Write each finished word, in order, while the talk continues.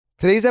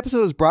Today's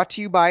episode is brought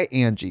to you by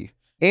Angie.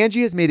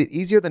 Angie has made it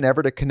easier than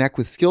ever to connect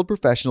with skilled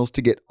professionals to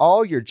get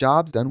all your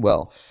jobs done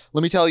well.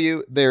 Let me tell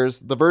you, there's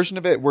the version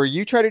of it where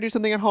you try to do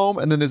something at home,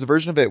 and then there's a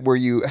version of it where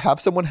you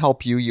have someone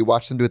help you, you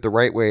watch them do it the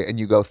right way, and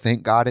you go,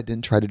 thank God I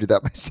didn't try to do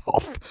that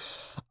myself.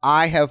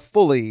 I have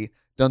fully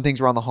done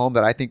things around the home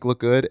that I think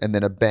look good, and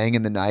then a bang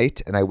in the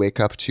night, and I wake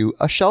up to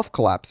a shelf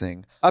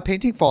collapsing, a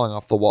painting falling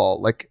off the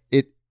wall.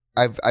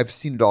 I've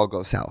seen it all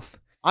go south.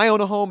 I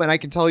own a home, and I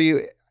can tell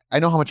you, I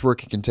know how much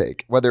work it can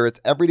take. Whether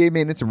it's everyday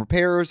maintenance and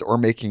repairs or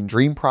making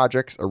dream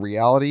projects a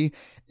reality,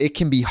 it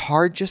can be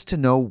hard just to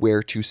know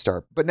where to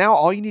start. But now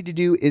all you need to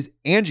do is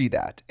Angie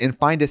that and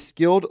find a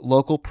skilled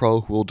local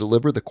pro who will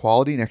deliver the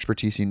quality and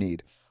expertise you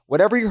need.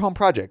 Whatever your home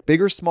project,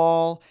 big or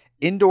small,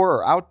 indoor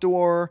or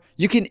outdoor,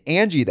 you can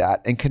Angie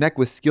that and connect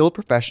with skilled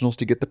professionals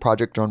to get the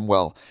project done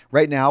well.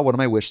 Right now, one of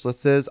my wish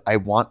lists is I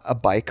want a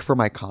bike for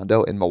my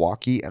condo in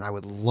Milwaukee, and I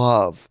would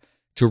love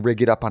to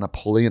rig it up on a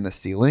pulley in the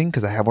ceiling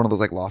because I have one of those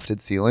like lofted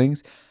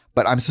ceilings,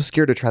 but I'm so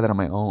scared to try that on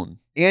my own.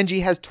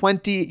 Angie has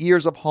 20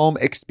 years of home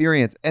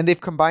experience, and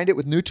they've combined it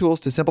with new tools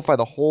to simplify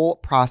the whole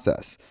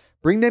process.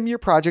 Bring them your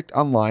project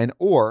online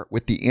or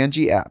with the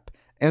Angie app.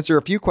 Answer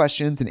a few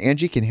questions and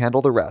Angie can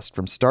handle the rest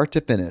from start to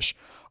finish,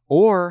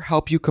 or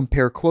help you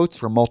compare quotes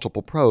from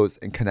multiple pros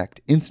and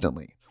connect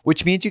instantly,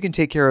 which means you can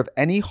take care of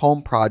any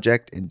home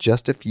project in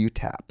just a few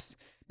taps.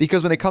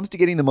 Because when it comes to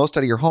getting the most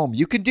out of your home,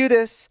 you can do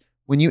this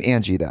when you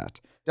Angie that.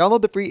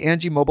 Download the free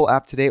Angie mobile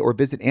app today or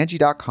visit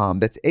Angie.com.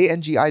 That's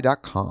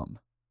ANGI.com.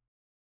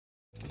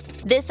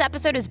 This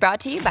episode is brought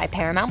to you by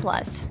Paramount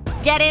Plus.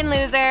 Get in,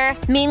 loser!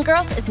 Mean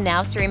Girls is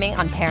now streaming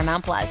on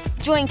Paramount Plus.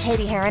 Join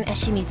Katie Heron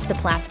as she meets the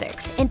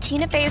plastics in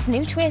Tina Fey's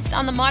new twist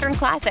on the modern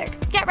classic.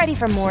 Get ready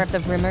for more of the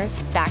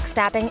rumors,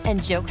 backstabbing,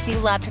 and jokes you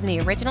loved from the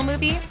original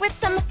movie with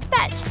some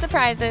fetch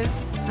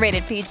surprises.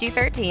 Rated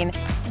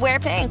PG-13. Wear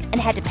pink and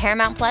head to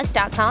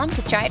ParamountPlus.com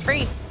to try it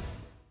free.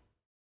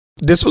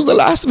 This was the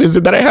last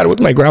visit that I had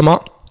with my grandma.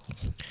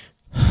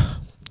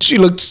 She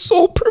looked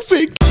so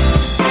perfect.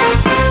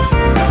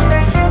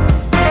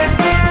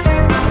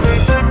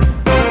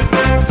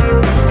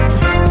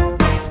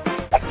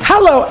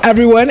 Hello,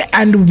 everyone,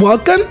 and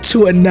welcome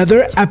to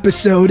another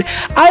episode.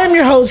 I am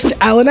your host,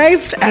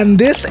 Alanized, and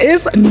this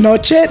is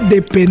Noche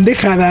de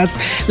Pendejadas.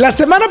 La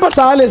semana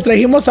pasada les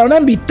trajimos a una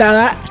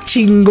invitada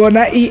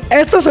chingona y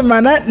esta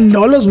semana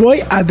no los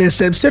voy a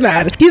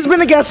decepcionar. He's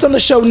been a guest on the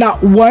show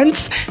not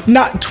once,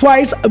 not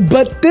twice,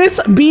 but this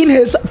being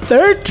his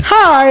third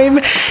time,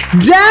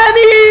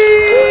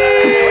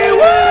 Danny!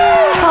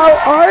 Woo! How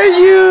are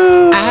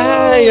you?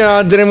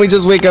 Didn't we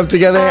just wake up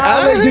together?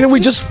 Didn't we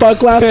just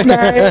fuck last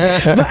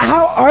night? But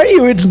how are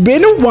you? It's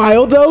been a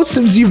while though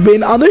since you've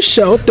been on the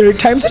show. Third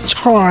time's a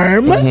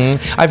charm.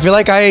 Mm-hmm. I feel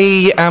like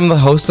I am the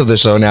host of the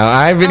show now.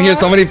 I've been here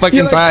so many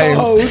fucking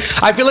times.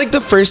 I feel like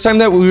the first time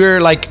that we were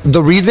like,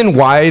 the reason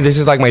why this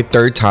is like my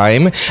third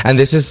time and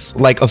this is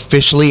like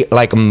officially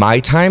like my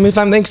time, if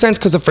that makes sense,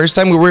 because the first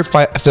time we were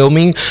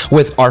filming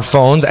with our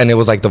phones and it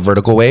was like the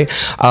vertical way,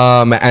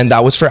 and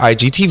that was for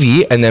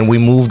IGTV, and then we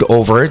moved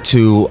over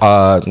to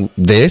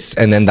this,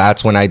 and then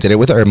that's when I did it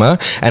with Irma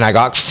and I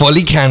got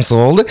fully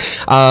canceled.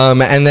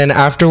 And then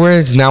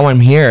afterwards, now I'm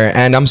here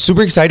and I'm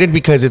super excited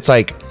because it's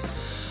like,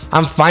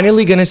 I'm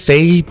finally gonna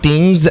say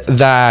things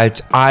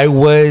that I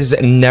was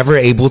never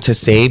able to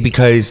say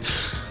because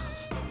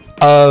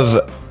of,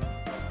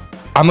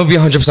 I'm gonna be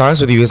 100%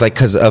 honest with you, is like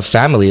because of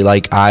family.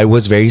 Like I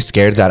was very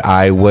scared that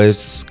I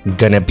was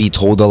gonna be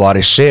told a lot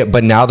of shit,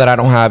 but now that I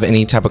don't have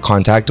any type of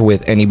contact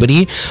with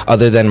anybody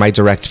other than my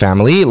direct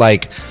family,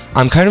 like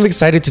I'm kind of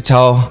excited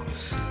to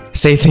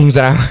say things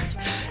that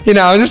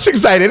I'm just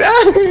excited.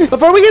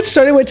 Before we get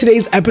started with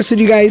today's episode,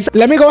 you guys,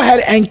 let me go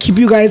ahead and keep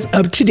you guys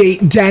up to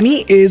date.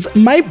 Danny is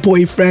my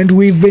boyfriend.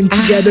 We've been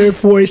together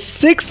for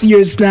 6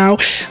 years now.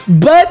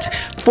 But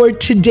for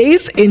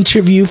today's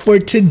interview, for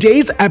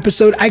today's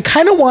episode, I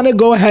kind of want to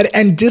go ahead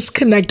and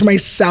disconnect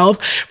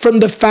myself from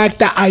the fact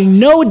that I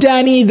know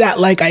Danny, that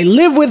like I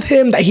live with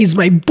him, that he's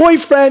my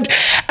boyfriend.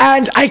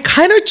 And I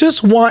kind of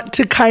just want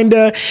to kind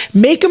of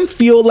make him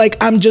feel like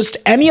I'm just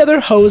any other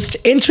host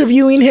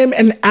interviewing him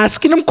and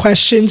asking him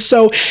questions.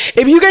 So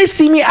if you guys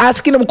see me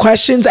asking him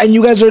questions and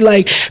you guys are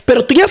like,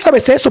 pero tú ya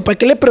sabes eso, ¿para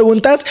qué le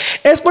preguntas?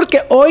 Es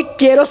porque hoy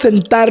quiero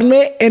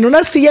sentarme en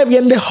una silla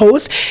bien de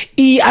host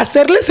y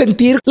hacerle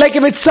sentir like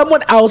if it's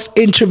someone else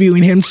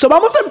interviewing him. So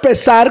vamos a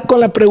empezar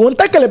con la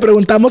pregunta que le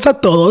preguntamos a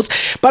todos.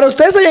 Para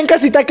ustedes allá en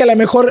casita que a lo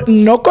mejor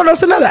no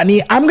conocen a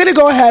Danny, I'm gonna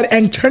go ahead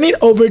and turn it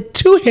over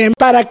to him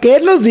para que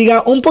él nos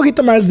diga un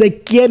poquito más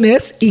de quién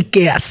es y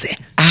qué hace.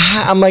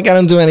 I'm like, I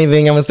don't do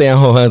anything. I'm a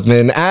stay-at-home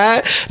husband.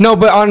 No,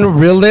 but on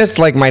realness,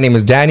 like my name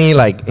is Danny.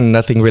 Like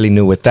nothing really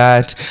new with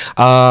that.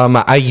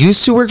 I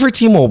used to work for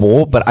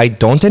T-Mobile, but I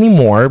don't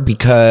anymore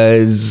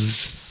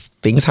because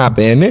things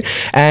happen.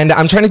 And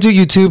I'm trying to do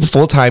YouTube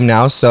full time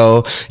now.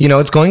 So,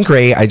 it's going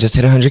great. I just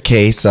hit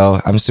 100K. So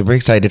I'm super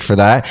excited for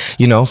that,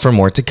 for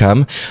more to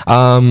come.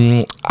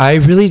 I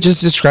really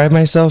just describe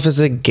myself as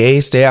a gay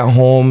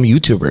stay-at-home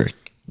YouTuber.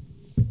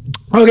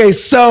 Okay,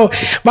 so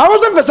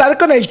vamos a empezar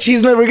con el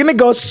chisme. We're gonna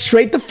go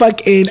straight the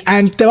fuck in.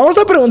 And te vamos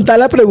a preguntar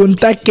la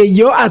pregunta que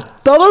yo a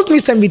todos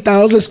mis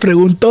invitados les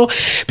pregunto,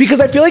 because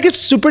I feel like it's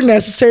super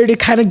necessary to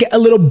kind of get a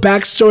little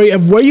backstory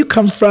of where you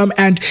come from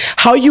and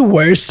how you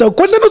were. So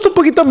cuéntanos un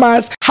poquito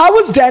más. How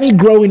was Danny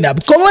growing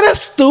up? ¿Cómo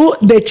eras tú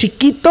de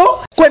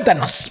chiquito?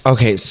 Cuéntanos.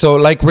 Okay, so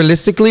like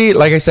realistically,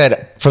 like I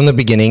said from the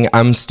beginning,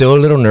 I'm still a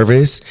little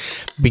nervous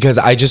because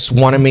I just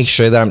want to make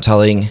sure that I'm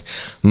telling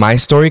my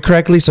story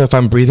correctly. So if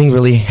I'm breathing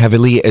really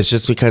heavily, it's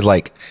just because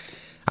like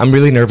I'm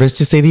really nervous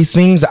to say these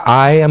things.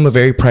 I am a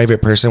very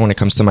private person when it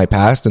comes to my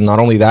past. And not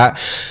only that,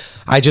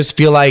 I just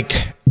feel like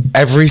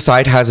every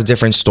side has a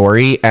different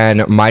story,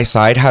 and my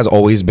side has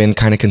always been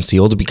kind of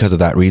concealed because of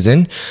that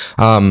reason.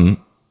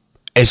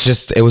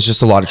 It was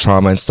just a lot of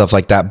trauma and stuff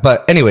like that.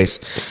 But anyways,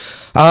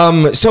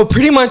 so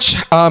pretty much,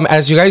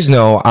 as you guys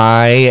know,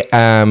 I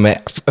am,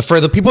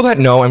 for the people that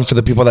know and for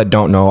the people that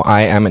don't know,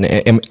 I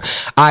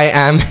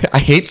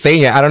hate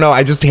saying it. I don't know.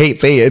 I just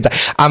hate saying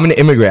it. I'm an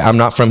immigrant. I'm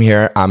not from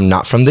here. I'm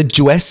not from the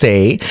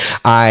USA.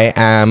 I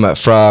am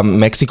from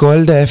Mexico,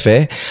 el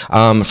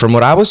DF. From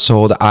what I was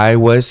told, I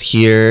was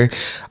here,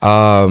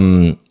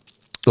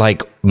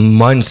 like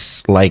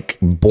months, like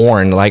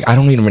born, like I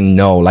don't even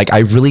know, like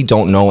I really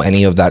don't know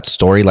any of that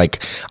story.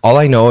 Like all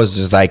I know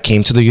is that I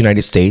came to the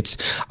United States.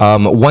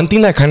 One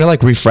thing that kind of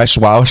like refreshed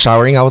while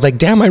showering, I was like,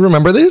 damn, I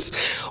remember this,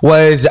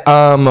 was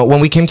when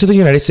we came to the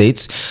United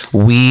States,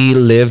 we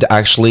lived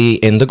actually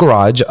in the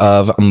garage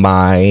of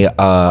my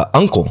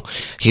uncle.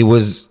 He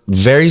was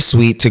very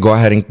sweet to go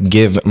ahead and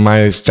give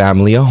my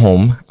family a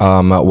home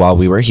while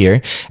we were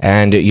here.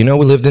 And you know,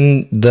 we lived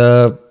in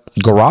the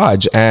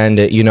garage, and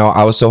you know,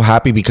 I was so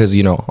happy because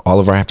you know,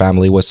 all of our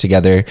family was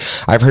together.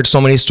 I've heard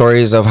so many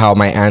stories of how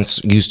my aunts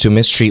used to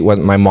mistreat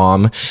my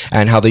mom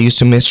and how they used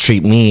to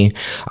mistreat me.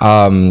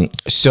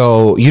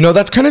 So you know,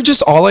 that's kind of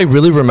just all I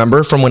really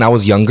remember from when I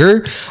was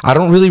younger. I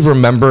don't really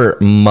remember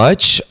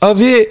much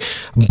of it,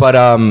 but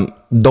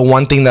the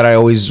one thing that I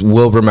always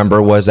will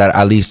remember was that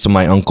at least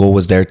my uncle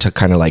was there to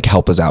kind of like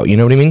help us out. You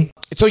know what I mean?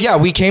 So yeah,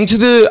 we came to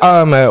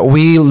the,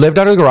 we lived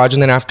out of the garage,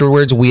 and then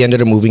afterwards we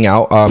ended up moving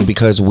out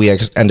because we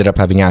ended up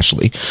having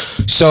Ashley.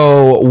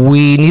 So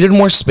we needed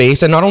more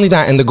space. And not only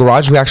that, in the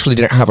garage, we actually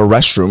didn't have a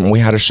restroom. We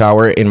had a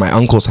shower in my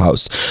uncle's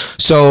house.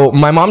 So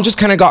my mom just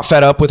kind of got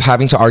fed up with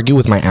having to argue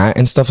with my aunt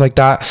and stuff like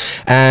that.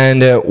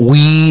 And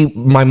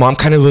my mom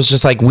kind of was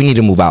just like, we need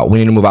to move out. We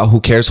need to move out. Who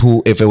cares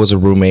if it was a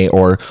roommate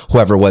or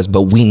whoever it was,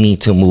 but we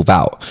need to move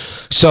out.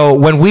 So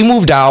when we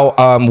moved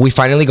out, we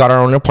finally got our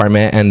own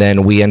apartment, and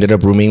then we ended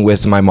up rooming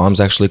with my mom's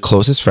actually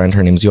closest friend.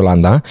 Her name's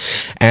Yolanda.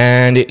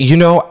 And you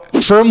know,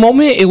 for a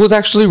moment it was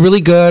actually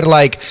really good.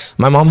 Like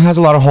my mom has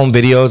a lot of home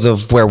videos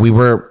of where we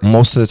were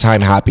most of the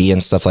time happy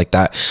and stuff like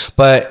that.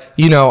 But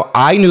you know,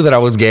 I knew that I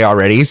was gay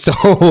already, so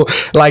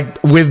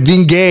like with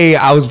being gay,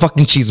 I was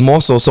fucking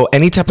chismoso. So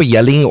any type of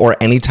yelling or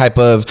any type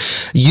of,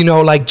 you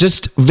know, like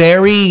just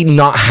very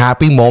not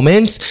happy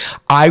moments,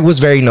 I was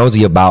very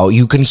nosy about.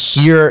 You can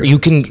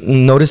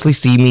noticeably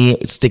see me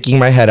sticking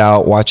my head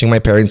out, watching my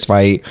parents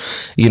fight,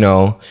 you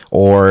know,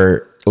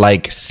 or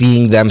like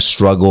seeing them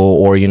struggle,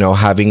 or you know,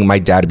 having my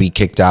dad be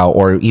kicked out,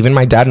 or even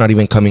my dad not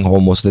even coming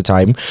home most of the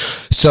time.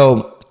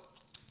 So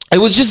it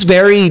was just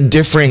very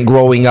different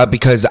growing up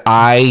because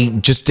I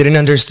just didn't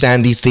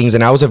understand these things,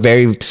 and I was a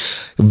very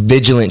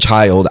vigilant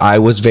child. I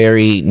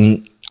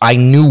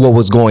knew what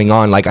was going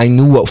on. Like I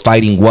knew what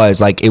fighting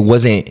was. Like it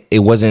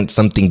wasn't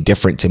something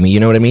different to me. You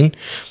know what I mean?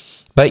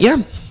 But yeah,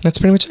 that's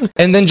pretty much it.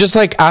 And then just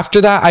like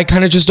after that, I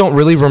kind of just don't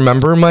really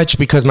remember much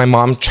because my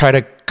mom tried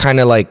to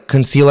kind of like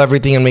conceal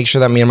everything and make sure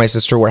that me and my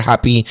sister were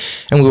happy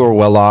and we were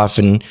well off,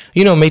 and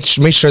you know, made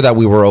sure that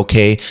we were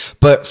okay.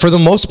 But for the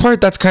most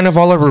part, that's kind of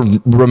all I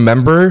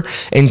remember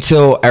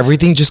until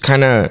everything just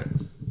kind of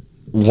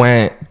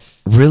went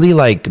really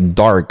like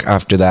dark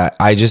after that.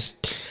 I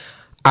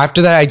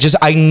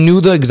knew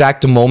the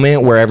exact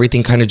moment where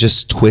everything kind of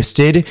just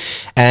twisted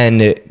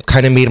and it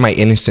kind of made my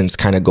innocence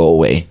kind of go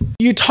away.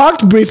 You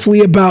talked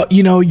briefly about,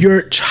 you know,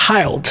 your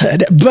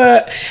childhood,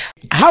 but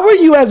how were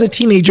you as a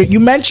teenager? You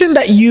mentioned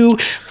that you,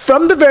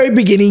 from the very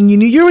beginning, you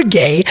knew you were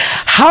gay.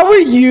 How were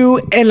you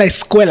en la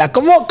escuela?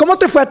 ¿Cómo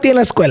te fue a ti en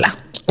la escuela?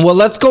 Well,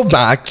 let's go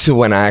back to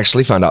when I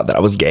actually found out that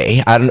I was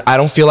gay. I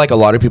don't feel like a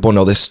lot of people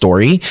know this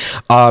story,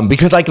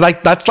 because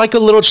like that's like a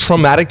little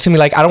traumatic to me.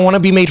 Like I don't want to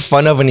be made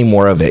fun of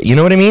anymore of it. You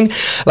know what I mean?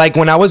 Like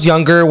when I was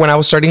younger, when I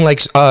was starting like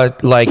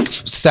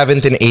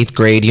 7th and 8th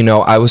grade, you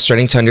know, I was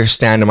starting to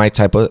understand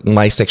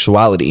my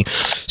sexuality.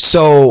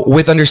 So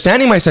with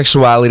understanding my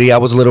sexuality, I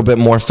was a little bit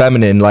more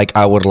feminine. Like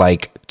I would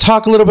like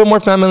talk a little bit more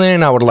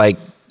feminine. I would like,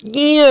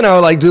 you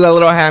know, like do that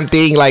little hand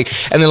thing, like,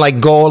 and then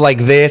like go like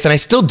this. And I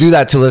still do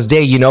that to this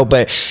day, you know,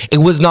 but it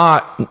was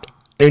not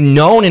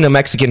known in a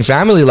Mexican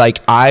family. Like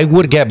I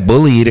would get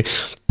bullied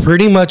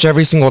pretty much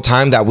every single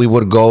time that we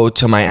would go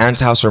to my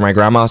aunt's house or my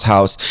grandma's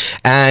house.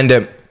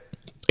 And,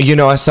 you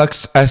know, it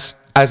sucks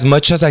as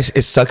much as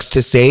it sucks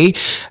to say,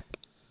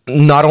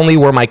 not only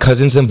were my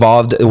cousins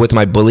involved with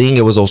my bullying,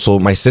 it was also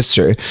my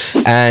sister.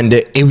 And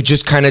it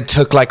just kind of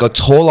took like a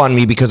toll on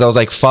me because I was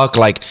like, fuck,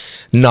 like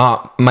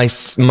not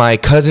my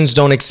cousins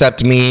don't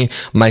accept me.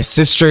 My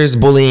sister is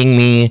bullying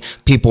me.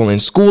 People in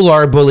school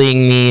are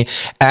bullying me.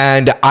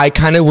 And I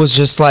kind of was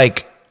just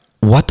like,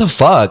 what the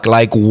fuck?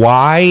 Like,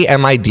 why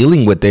am I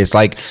dealing with this?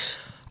 Like,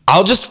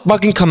 I'll just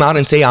fucking come out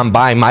and say I'm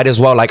bi. Might as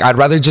well. Like, I'd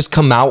rather just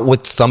come out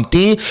with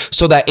something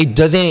so that it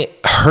doesn't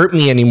hurt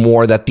me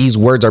anymore that these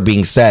words are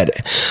being said.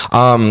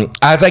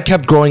 As I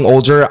kept growing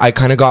older, I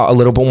kind of got a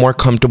little bit more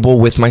comfortable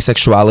with my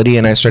sexuality,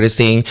 and I started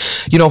saying,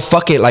 you know,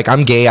 fuck it. Like,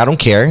 I'm gay. I don't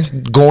care.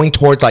 Going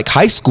towards like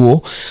high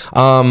school,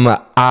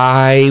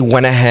 I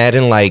went ahead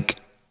and like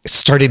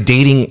started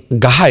dating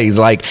guys.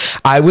 Like,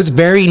 I was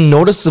very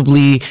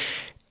noticeably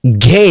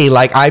gay.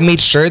 Like, I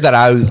made sure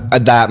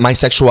that my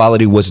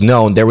sexuality was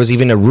known. There was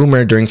even a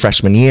rumor during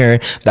freshman year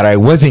that I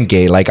wasn't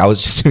gay. Like, I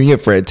was just doing it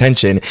for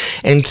attention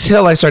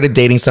until I started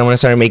dating someone. I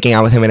started making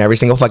out with him in every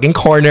single fucking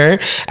corner,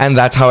 and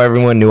that's how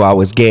everyone knew I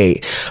was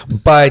gay.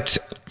 But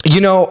you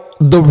know,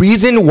 the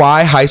reason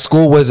why high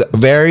school was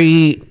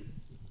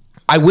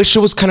I wish it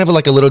was kind of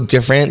like a little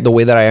different, the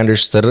way that I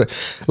understood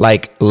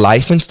like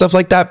life and stuff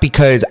like that,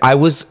 because I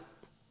was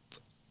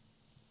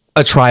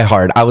a try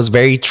hard. I was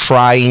very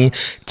trying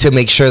to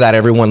make sure that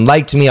everyone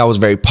liked me. I was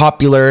very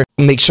popular,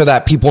 make sure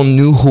that people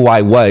knew who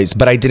I was,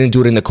 but I didn't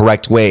do it in the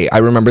correct way. I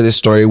remember this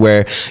story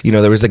where, you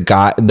know, there was a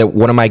guy that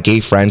one of my gay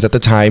friends at the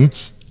time,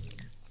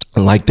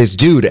 like this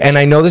dude, and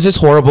I know this is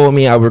horrible of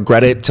me. I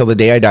regret it till the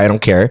day I die. I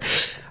don't care.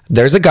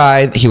 There's a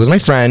guy, he was my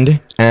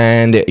friend,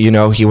 and you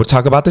know, he would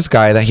talk about this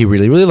guy that he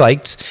really, really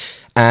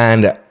liked,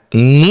 and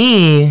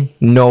me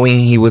knowing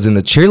he was in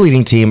the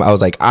cheerleading team, I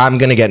was like, I'm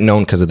gonna get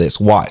known because of this,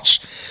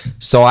 watch.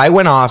 So I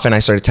went off and I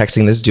started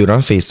texting this dude on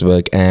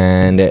Facebook,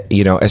 and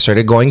you know, it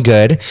started going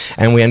good,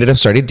 and we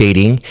started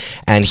dating,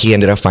 and he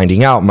ended up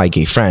finding out, my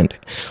gay friend.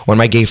 When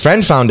my gay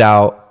friend found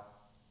out,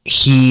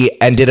 he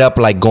ended up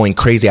like going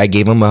crazy. I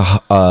gave him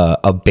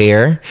a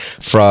bear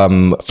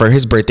for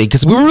his birthday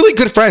because we were really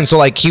good friends. So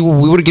like we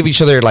would give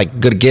each other like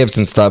good gifts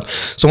and stuff.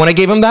 So when I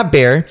gave him that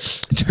bear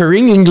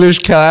during English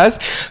class,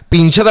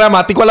 pinche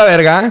dramático a la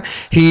verga,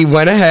 he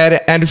went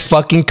ahead and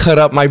fucking cut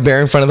up my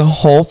bear in front of the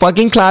whole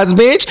fucking class,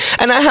 bitch.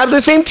 And I had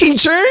the same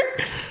teacher.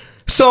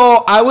 So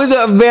I was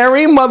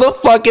very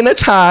motherfucking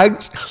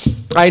attacked.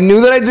 I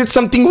knew that I did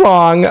something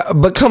wrong,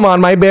 but come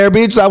on, my bear,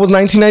 bitch. That was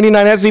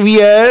 1999 at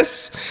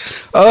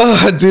CVS.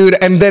 Oh,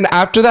 dude. And then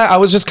after that, I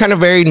was just kind of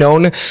very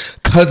known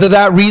because of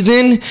that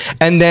reason.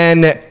 And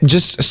then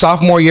just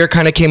sophomore year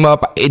kind of came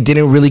up. It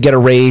didn't really get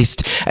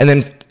erased. And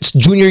then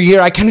junior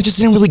year, I kind of just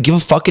didn't really give a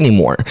fuck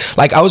anymore.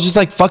 Like, I was just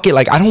like, fuck it.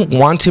 Like, I don't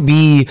want to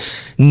be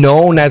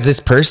known as this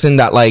person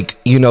that, like,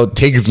 you know,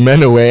 takes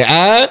men away.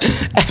 And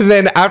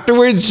then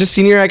afterwards, just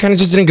senior year, I kind of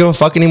just didn't give a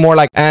fuck anymore.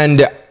 Like,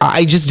 and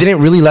I just didn't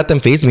really let them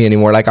faze me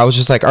anymore. Like, I was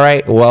just like, all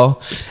right, well,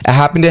 it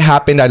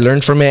happened. I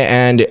learned from it,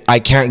 and I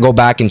can't go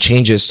back and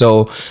change it.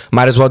 So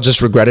might as well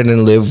just regret it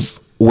and live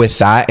with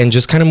that and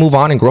just kind of move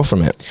on and grow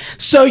from it.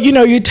 So, you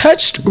know, you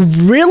touched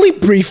really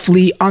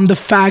briefly on the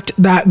fact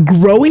that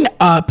growing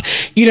up,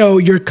 you know,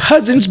 your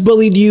cousins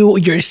bullied you,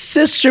 your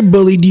sister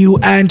bullied you,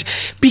 and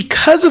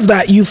because of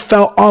that, you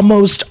felt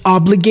almost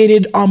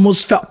obligated,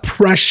 almost felt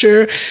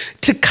pressure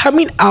to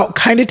coming out,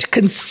 kind of to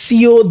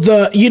conceal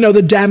the, you know,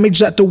 the damage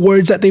that the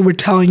words that they were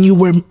telling you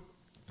were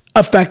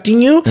affecting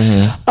you.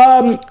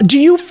 Mm-hmm. Do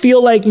you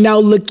feel like now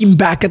looking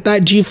back at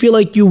that, do you feel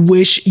like you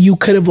wish you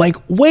could have like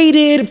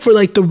waited for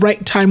like the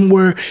right time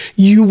where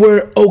you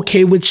were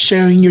okay with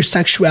sharing your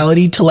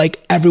sexuality to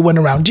like everyone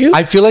around you?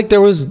 I feel like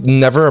there was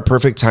never a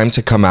perfect time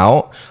to come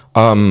out.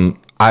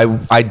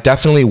 I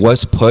definitely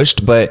was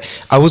pushed,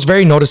 but I was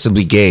very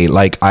noticeably gay.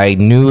 Like, I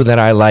knew that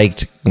I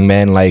liked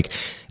men. Like,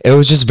 it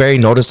was just very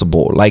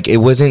noticeable. Like, it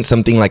wasn't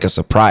something like a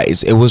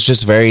surprise. It was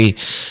just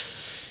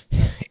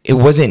it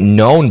wasn't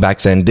known back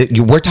then.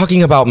 We're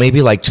talking about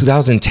maybe like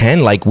 2010.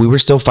 Like, we were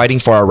still fighting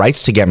for our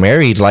rights to get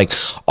married. Like,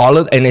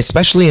 and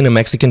especially in a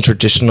Mexican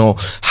traditional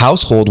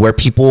household where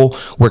people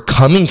were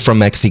coming from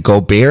Mexico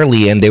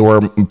barely, and they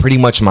were pretty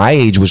much my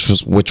age, which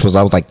was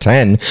I was like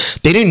 10.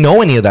 They didn't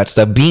know any of that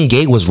stuff. Being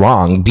gay was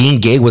wrong. Being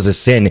gay was a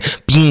sin.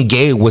 Being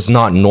gay was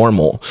not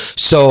normal.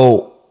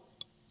 So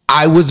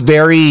I was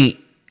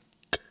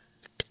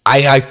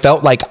I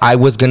felt like I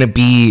was gonna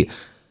be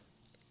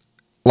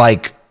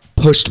like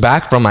pushed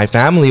back from my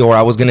family, or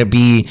I was gonna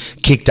be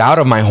kicked out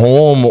of my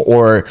home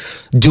or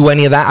do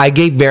any of that. I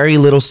gave very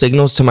little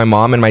signals to my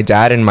mom and my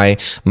dad and my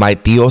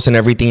tios and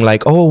everything,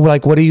 like, oh,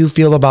 like, what do you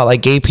feel about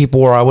like gay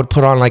people? Or I would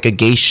put on like a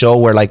gay show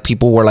where like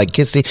people were like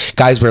kissing,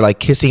 guys were like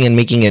kissing and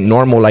making it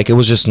normal, like it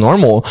was just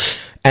normal.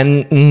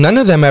 And none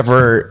of them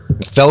ever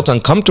felt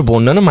uncomfortable,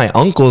 none of my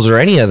uncles or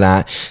any of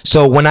that.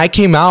 So when I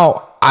came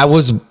out, I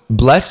was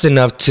blessed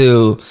enough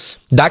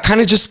that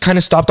kind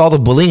of stopped all the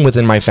bullying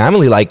within my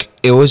family. Like,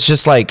 it was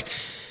just like,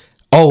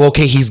 oh,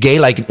 okay, he's gay.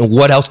 Like,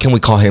 what else can we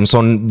call him?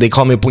 So they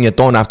called me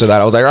puñetón after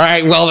that. I was like, all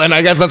right, well, then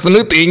I guess that's a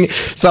new thing.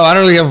 So I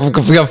don't really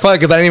give a fuck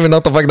because I didn't even know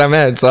what the fuck that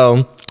meant.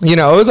 So, you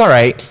know, it was all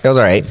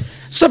right.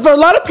 So for a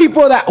lot of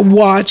people that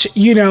watch,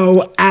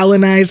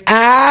 Alani's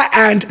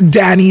and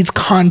Danny's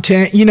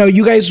content,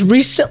 you guys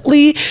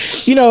recently,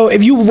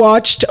 if you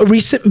watched a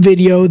recent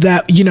video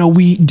that,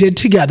 we did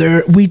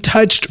together, we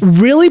touched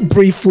really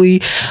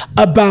briefly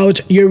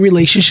about your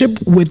relationship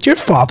with your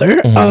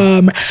father.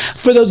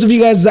 For those of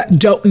you guys that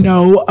don't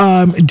know,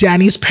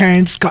 Danny's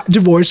parents got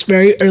divorced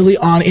very early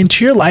on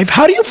into your life.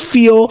 How do you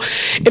feel,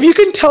 if you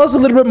can tell us a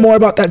little bit more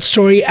about that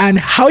story and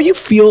how you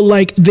feel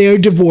like their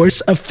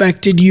divorce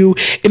affected you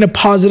in a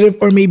positive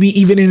or maybe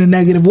even in a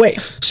negative way?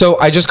 So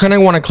I just kind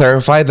of want to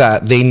clarify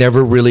that they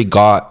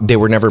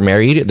were never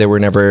married. They were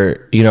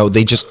never,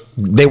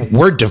 they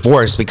were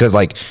divorced because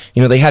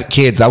they had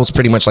kids. That was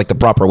pretty much like the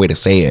proper way to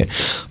say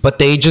it. But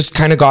they just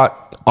kind of got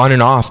on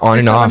and off.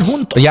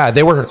 Juntos. Yeah,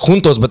 they were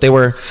juntos, but they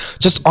were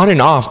just on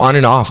and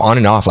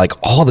off, like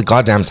all the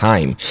goddamn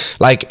time.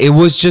 Like it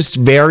was just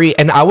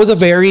and I was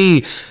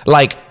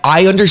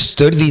I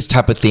understood these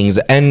type of things.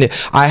 And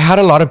I had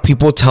a lot of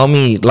people tell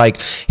me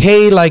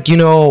hey,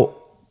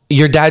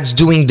 your dad's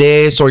doing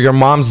this, or your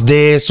mom's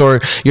this, or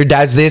your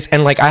dad's this,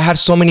 and I had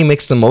so many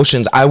mixed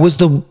emotions. I was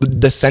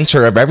the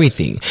center of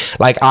everything.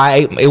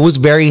 It was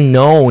very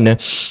known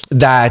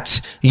that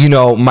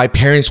my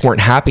parents weren't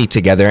happy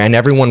together, and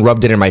everyone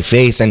rubbed it in my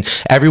face, and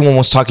everyone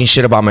was talking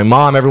shit about my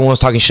mom, everyone was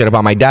talking shit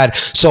about my dad.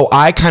 So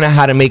I kind of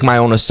had to make my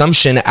own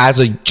assumption as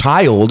a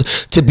child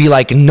to be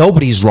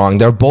nobody's wrong.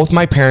 They're both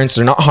my parents.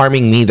 They're not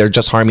harming me. They're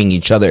just harming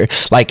each other,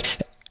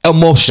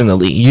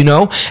 emotionally,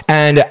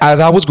 And as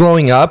I was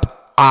growing up,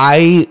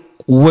 I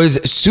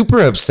was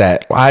super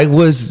upset. I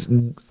was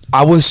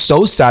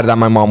so sad that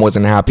my mom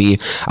wasn't happy.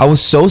 I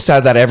was so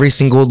sad that every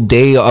single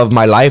day of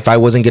my life, I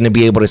wasn't going to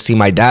be able to see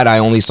my dad. I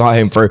only saw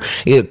him for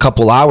a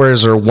couple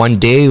hours or one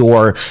day,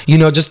 or,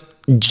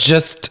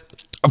 just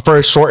for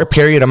a short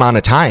period amount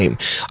of time.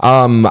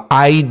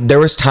 There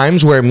was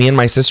times where me and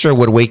my sister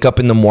would wake up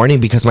in the morning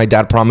because my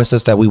dad promised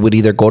us that we would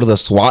either go to the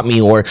swap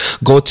meet or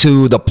go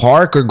to the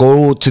park or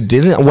go to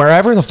Disney,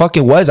 wherever the fuck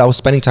it was. I was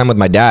spending time with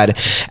my dad,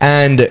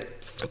 and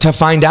to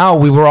find out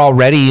we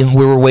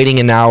were waiting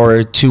an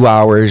hour, 2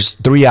 hours,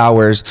 3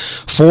 hours,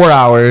 4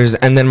 hours.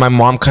 And then my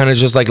mom kind of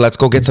just let's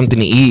go get something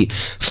to eat.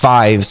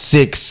 5,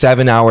 6,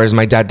 7 hours.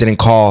 My dad didn't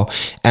call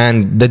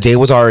and the day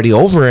was already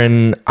over.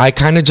 And I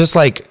kind of just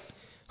oh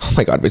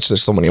my God, bitch,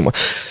 there's so many more.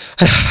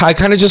 I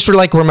kind of just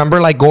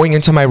remember going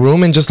into my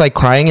room and just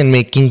crying and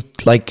making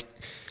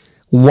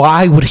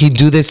why would he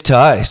do this to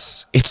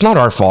us? It's not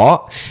our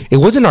fault. It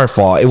wasn't our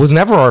fault. It was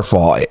never our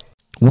fault.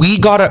 We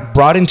got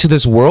brought into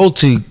this world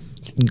to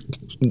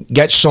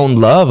get shown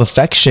love,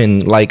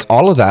 affection,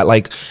 all of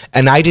that,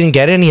 and I didn't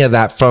get any of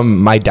that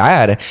from my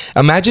dad.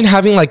 Imagine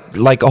having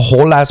a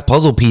whole ass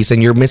puzzle piece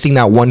and you're missing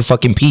that one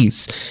fucking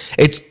piece.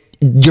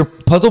 Your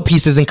puzzle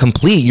piece isn't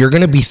complete. You're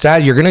gonna be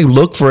sad. You're gonna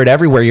look for it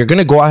everywhere. You're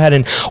gonna go ahead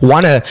and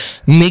want to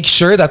make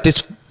sure that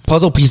this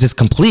puzzle piece is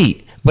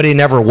complete, but it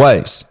never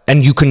was,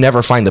 and you could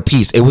never find the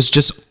piece. It was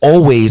just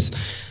always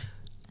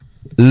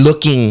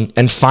looking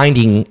and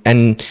finding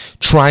and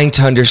trying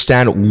to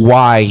understand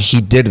why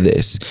he did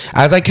this.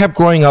 As I kept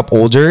growing up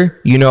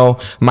older,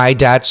 my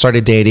dad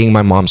started dating,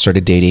 my mom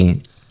started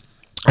dating.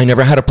 I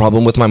never had a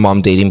problem with my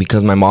mom dating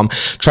because my mom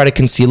tried to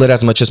conceal it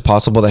as much as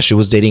possible that she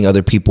was dating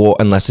other people.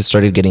 Unless it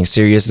started getting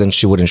serious, then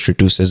she would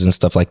introduce us and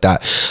stuff like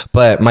that.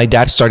 But my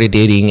dad started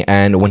dating,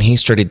 and when he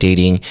started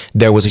dating,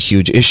 there was a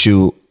huge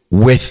issue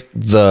with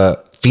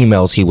the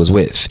females he was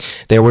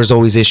with. There was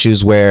always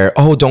issues where,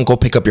 don't go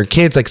pick up your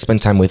kids,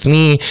 spend time with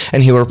me.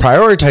 And he would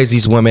prioritize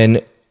these women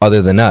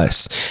other than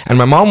us. And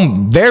my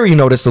mom very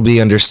noticeably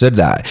understood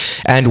that.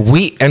 And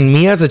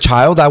me as a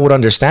child, I would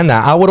understand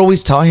that. I would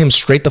always tell him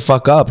straight the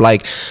fuck up,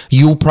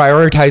 you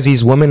prioritize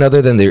these women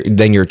other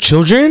than your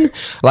children?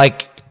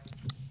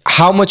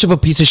 How much of a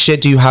piece of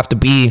shit do you have to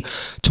be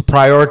to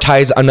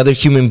prioritize another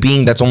human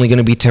being that's only going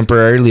to be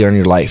temporarily in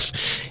your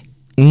life?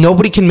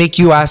 Nobody can make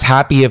you ass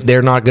happy if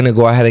they're not going to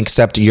go ahead and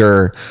accept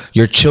your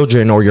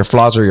children or your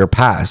flaws or your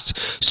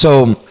past.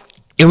 So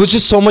it was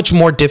just so much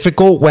more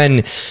difficult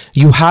when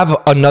you have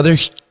another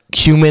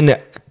human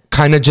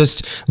kind of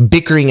just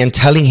bickering and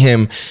telling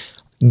him,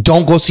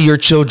 don't go see your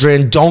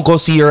children, don't go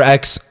see your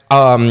ex,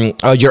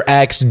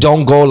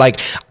 don't go,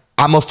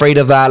 I'm afraid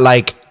of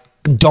that,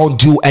 don't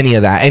do any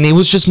of that. And it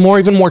was just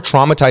even more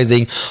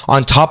traumatizing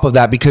on top of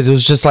that, because it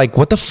was just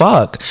what the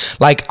fuck?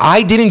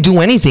 I didn't do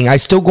anything. I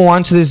still go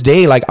on to this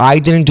day. I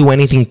didn't do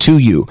anything to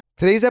you.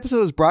 Today's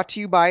episode is brought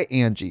to you by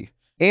Angie.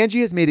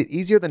 Angie has made it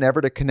easier than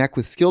ever to connect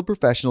with skilled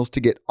professionals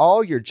to get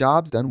all your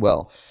jobs done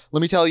well.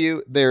 Let me tell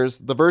you, there's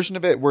the version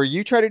of it where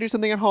you try to do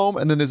something at home,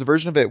 and then there's a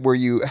version of it where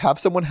you have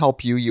someone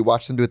help you, you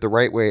watch them do it the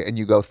right way, and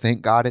you go,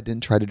 thank God I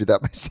didn't try to do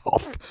that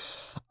myself.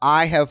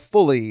 I have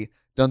fully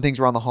done things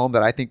around the home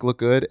that I think look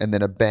good, and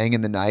then a bang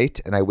in the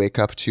night, and I wake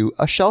up to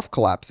a shelf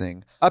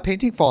collapsing, a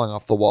painting falling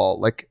off the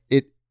wall.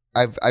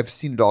 I've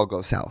seen it all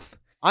go south.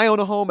 I own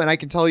a home, and I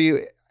can tell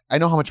you, I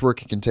know how much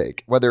work it can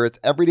take. Whether it's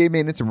everyday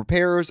maintenance and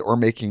repairs or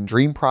making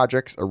dream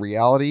projects a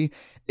reality,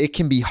 it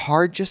can be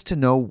hard just to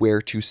know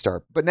where to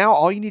start. But now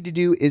all you need to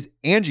do is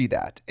Angie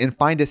that and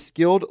find a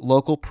skilled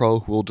local pro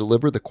who will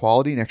deliver the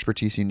quality and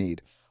expertise you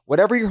need.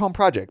 Whatever your home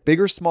project,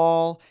 big or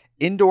small,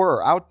 indoor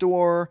or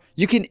outdoor,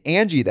 you can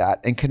Angie that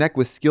and connect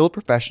with skilled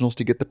professionals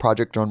to get the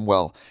project done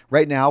well.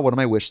 Right now, one of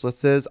my wish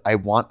lists is I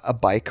want a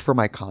bike for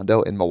my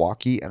condo in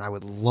Milwaukee, and I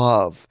would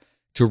love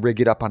to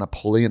rig it up on a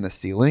pulley in the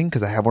ceiling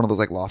because I have one of those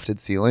like lofted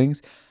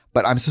ceilings,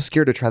 but I'm so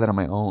scared to try that on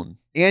my own.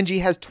 Angie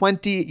has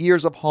 20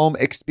 years of home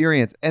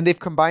experience, and they've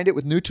combined it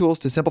with new tools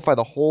to simplify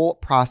the whole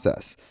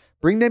process.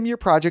 Bring them your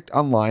project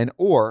online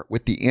or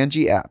with the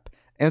Angie app.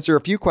 Answer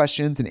a few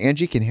questions and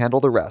Angie can handle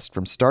the rest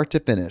from start to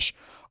finish,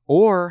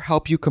 or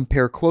help you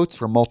compare quotes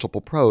from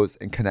multiple pros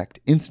and connect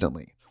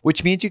instantly,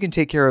 which means you can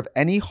take care of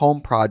any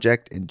home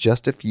project in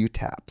just a few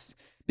taps.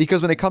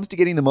 Because when it comes to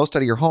getting the most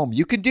out of your home,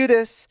 you can do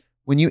this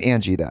when you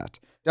Angie that.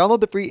 Download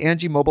the free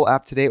Angie mobile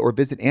app today or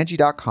visit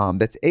Angie.com.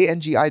 That's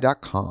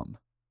ANGI.com.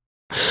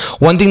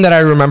 One thing that I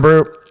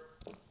remember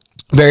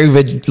very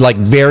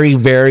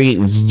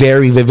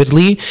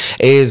vividly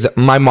is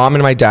my mom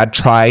and my dad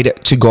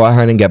tried to go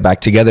ahead and get back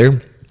together.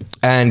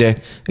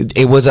 And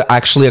it was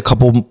actually a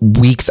couple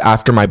weeks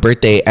after my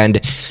birthday.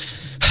 And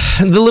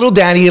the little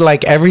Danny,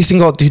 like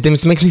dude,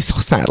 this makes me so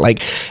sad.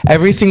 Like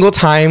every single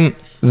time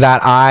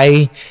that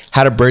I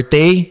had a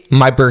birthday,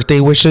 my birthday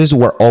wishes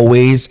were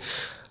always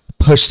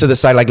pushed to the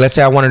side. Like, let's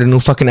say I wanted a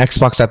new fucking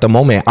Xbox at the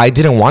moment. I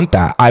didn't want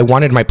that. I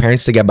wanted my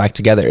parents to get back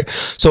together.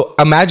 So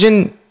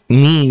imagine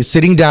me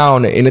sitting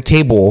down in a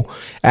table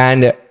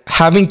and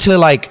having to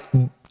like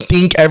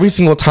think every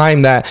single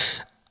time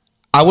that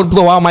I would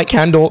blow out my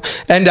candle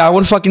and I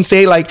would fucking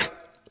say like,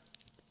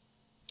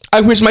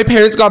 I wish my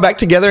parents got back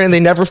together and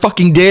they never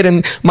fucking did.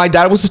 And my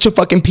dad was such a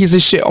fucking piece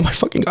of shit. Oh my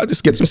fucking God,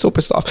 this gets me so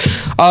pissed off.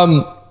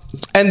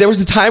 And there was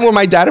a time where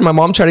my dad and my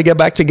mom tried to get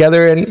back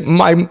together.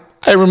 And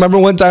I remember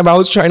one time I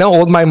was trying to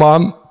hold my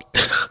mom.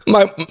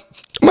 My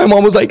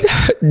mom was like,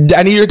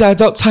 Danny, your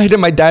dad's outside.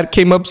 And my dad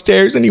came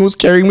upstairs and he was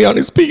carrying me on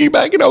his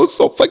piggyback. And I was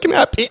so fucking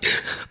happy.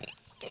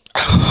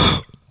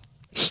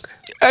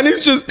 And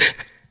it's just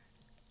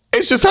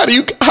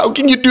how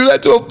can you do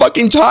that to a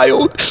fucking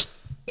child?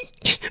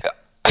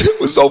 I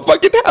was so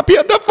fucking happy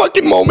at that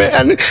fucking moment.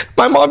 And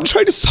my mom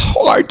tried so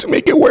hard to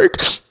make it work.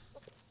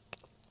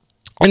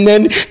 And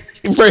then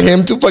for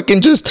him to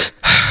fucking just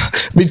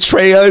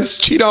betray us,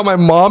 cheat on my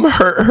mom,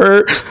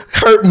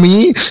 hurt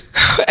me,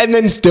 and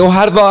then still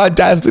had the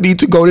audacity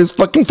to go to his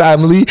fucking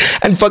family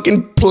and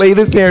fucking play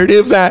this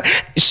narrative that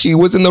she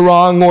was in the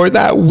wrong or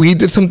that we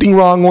did something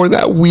wrong or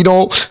that we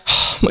don't.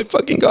 Oh my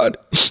fucking God.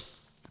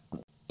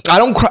 I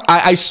don't cry.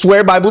 I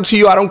swear Bible to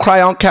you, I don't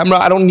cry on camera.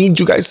 I don't need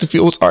you guys to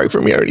feel sorry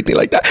for me or anything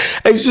like that.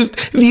 It's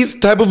just these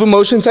type of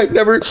emotions I've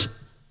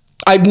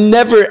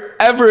never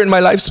ever in my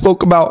life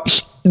spoke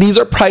about. These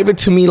are private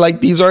to me. Like,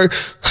 these are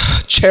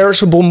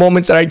cherishable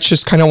moments that I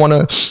just kind of want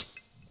to,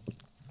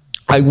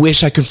 I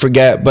wish I could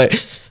forget. But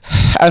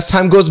as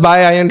time goes by,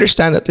 I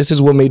understand that this is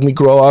what made me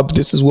grow up.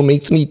 This is what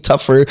makes me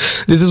tougher.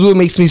 This is what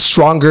makes me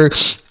stronger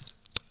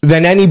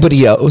than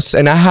anybody else.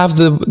 And I have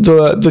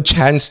the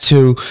chance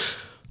to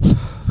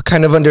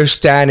kind of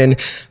understand and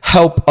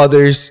help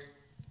others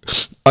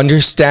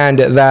understand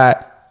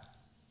that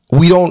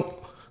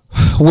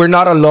we're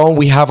not alone.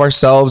 We have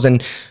ourselves.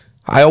 And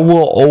I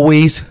will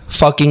always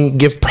fucking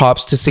give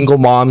props to single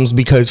moms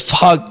because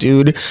fuck,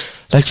 dude,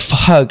 like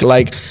fuck,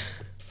 like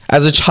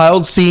as a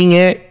child seeing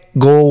it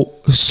go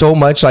so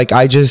much, like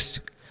I just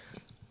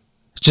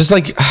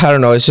like, I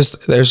don't know, it's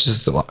just, there's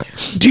just a lot.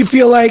 Do you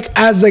feel like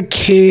as a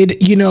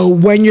kid, you know,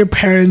 when your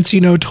parents,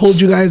 you know,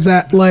 told you guys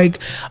that like,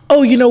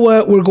 oh, you know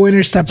what, we're going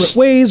our separate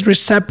ways, we're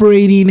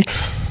separating,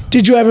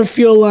 did you ever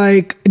feel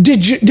like,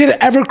 did it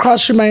ever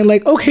cross your mind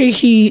like,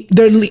 okay,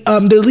 they're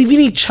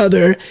leaving each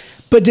other,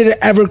 but did it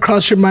ever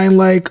cross your mind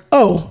like,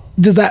 oh,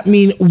 does that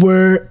mean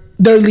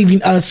they're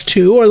leaving us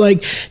too? Or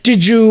like,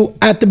 did you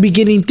at the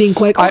beginning think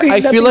like, okay,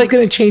 I feel like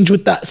going to change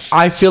with us?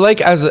 I feel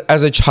like as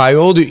a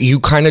child, you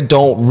kind of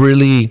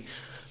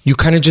you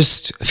kind of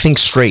just think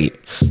straight.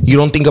 You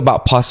don't think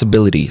about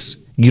possibilities.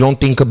 You don't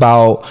think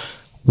about,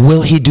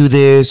 will he do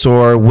this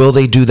or will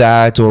they do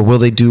that or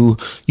you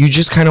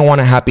just kind of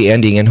want a happy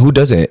ending. And who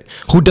doesn't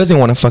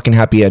want a fucking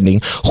happy ending?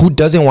 Who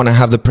doesn't want to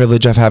have the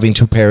privilege of having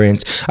two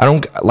parents? I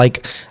don't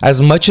like,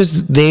 as much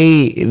as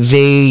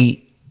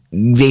they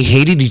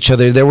hated each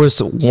other, there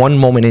was one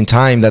moment in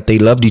time that they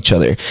loved each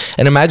other.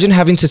 And imagine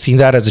having to see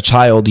that as a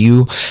child.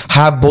 You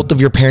have both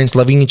of your parents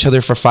loving each other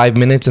for 5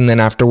 minutes and then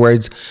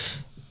afterwards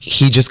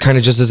he just kind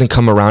of just doesn't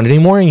come around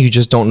anymore and you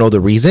just don't know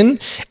the reason.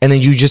 And then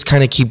you just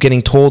kind of keep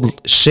getting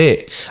told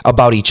shit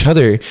about each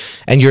other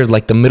and you're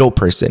like the middle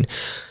person.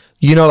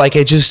 You know, like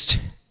it's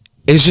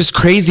just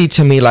crazy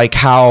to me like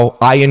how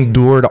I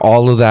endured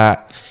all of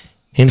that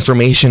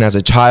information as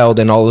a child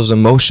and all those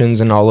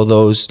emotions and all of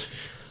those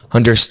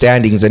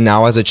understandings. And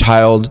now as a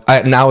child,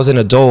 now as an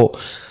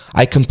adult,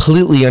 I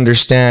completely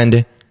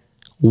understand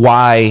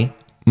why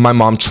my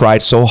mom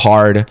tried so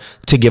hard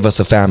to give us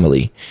a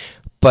family.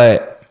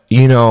 But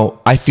you know,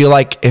 I feel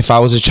like if I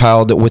was a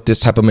child with this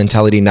type of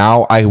mentality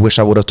now, I wish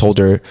I would have told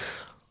her,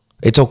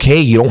 it's okay.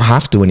 You don't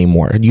have to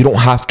anymore. You don't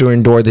have to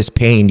endure this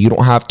pain. You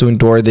don't have to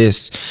endure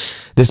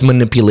this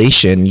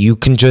manipulation. You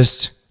can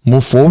just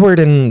move forward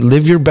and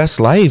live your best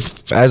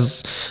life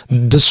as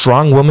the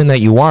strong woman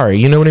that you are.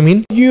 You know what I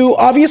mean? You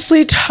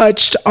obviously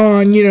touched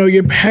on, you know,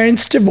 your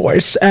parents'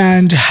 divorce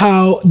and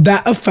how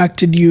that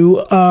affected you.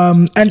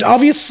 And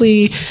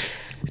obviously,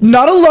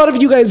 not a lot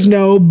of you guys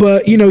know,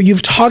 but you know,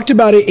 you've talked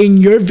about it in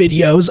your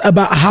videos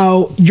about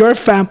how your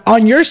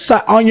on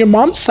your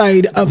mom's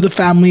side of the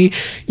family,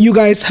 you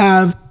guys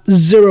have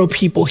 0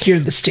 people here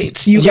in the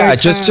States.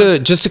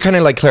 Just to kind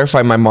of like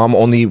clarify, my mom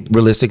only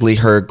realistically,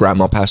 her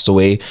grandma passed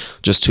away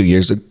just 2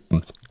 years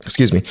ago.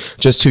 Excuse me,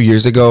 just 2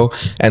 years ago,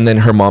 and then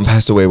her mom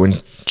passed away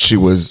when she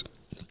was,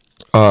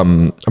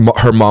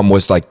 her mom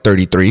was like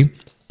 33.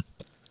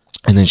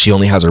 And then she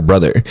only has her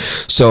brother.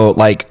 So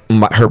like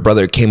her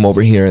brother came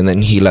over here and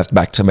then he left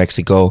back to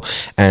Mexico,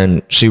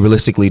 and she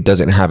realistically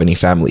doesn't have any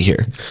family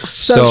here.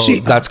 So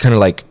that's kind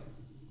of like,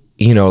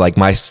 you know, like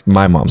my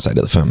mom's side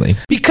of the family.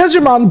 Because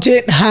your mom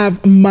didn't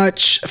have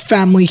much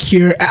family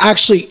here,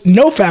 actually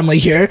no family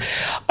here,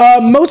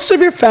 most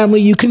of your family,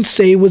 you can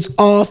say, was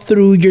all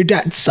through your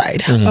dad's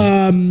side.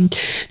 Mm-hmm.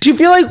 Do you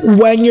feel like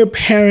when your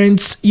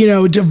parents, you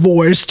know,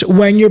 divorced,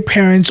 when your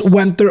parents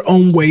went their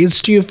own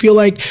ways, do you feel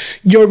like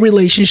your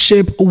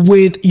relationship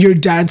with your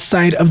dad's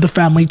side of the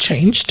family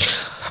changed?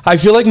 I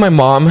feel like my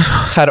mom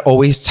had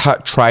always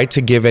tried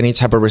to give any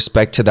type of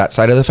respect to that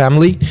side of the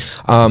family.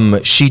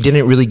 She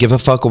didn't really give a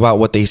fuck about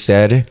what they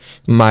said.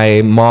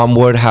 My mom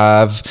would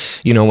have,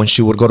 you know, when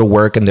she would go to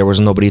work and there was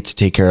nobody to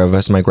take care of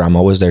us, my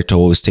grandma was there to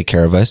always take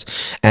care of us.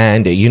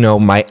 And, you know,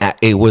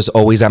 it was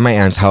always at my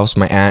aunt's house.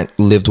 My aunt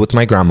lived with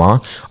my grandma.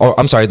 Or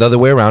I'm sorry, the other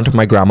way around.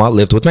 My grandma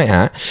lived with my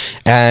aunt.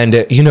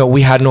 And, you know,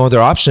 we had no other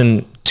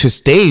option to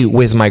stay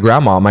with my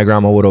grandma. My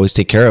grandma would always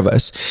take care of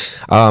us.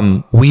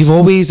 I've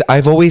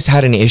always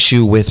had an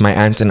issue with my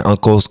aunts and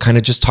uncles kind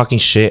of just talking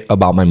shit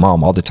about my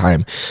mom all the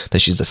time, that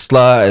she's a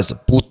slut, is a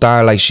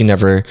puta, like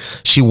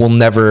she will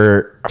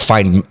never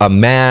find a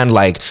man,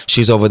 like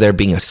she's over there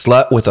being a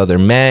slut with other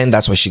men.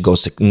 That's why she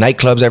goes to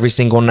nightclubs every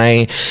single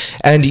night.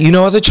 And you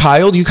know, as a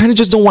child, you kind of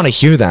just don't want to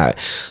hear that.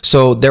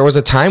 So there was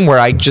a time where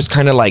I just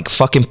kind of like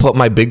fucking put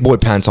my big boy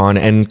pants on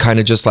and kind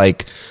of just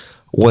like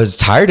was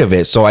tired of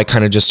it. So I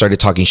kind of just started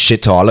talking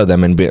shit to all of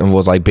them and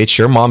was like, bitch,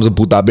 your mom's a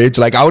puta, bitch.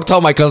 Like I would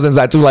tell my cousins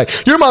that too,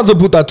 like, your mom's a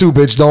puta too,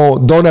 bitch.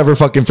 Don't ever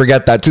fucking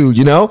forget that too,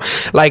 you know?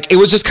 Like it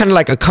was just kind of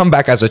like a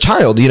comeback as a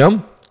child, you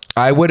know?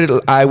 I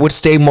would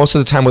stay most of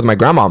the time with my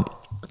grandma.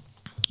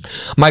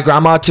 My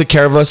grandma took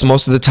care of us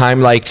most of the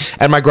time, like,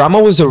 and my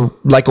grandma was a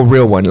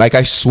real one. Like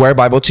I swear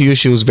Bible to you,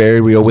 she was very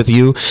real with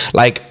you.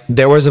 Like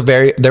there was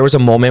a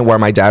moment where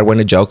my dad went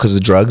to jail because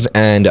of drugs,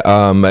 and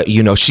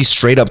you know, she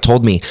straight up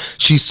told me,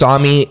 she saw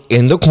me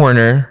in the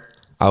corner,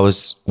 I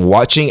was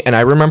watching, and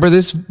I remember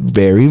this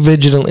very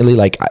vigilantly,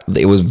 like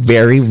it was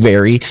very,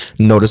 very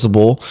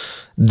noticeable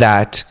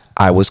that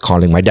I was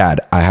calling my dad.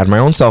 I had my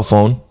own cell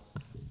phone.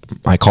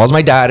 I called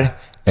my dad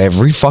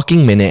every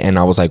fucking minute, and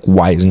I was like,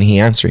 why isn't he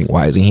answering?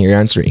 Why isn't he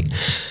answering?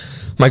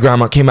 My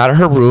grandma came out of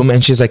her room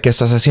and she's like, ¿qué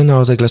estás haciendo? I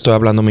was like, le estoy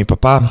hablando a mi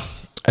papá.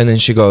 And then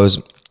she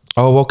goes,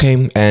 oh,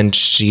 okay. And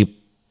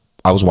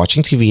I was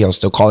watching TV. I was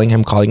still calling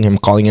him.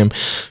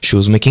 She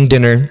was making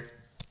dinner,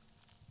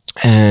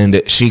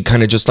 and she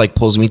kind of just like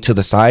pulls me to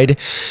the side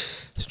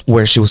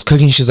where she was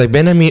cooking. She's like,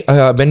 ven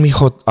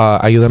mijo,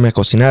 ayúdame a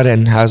cocinar.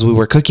 And as we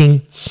were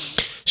cooking,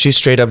 she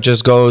straight up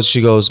just goes,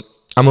 she goes,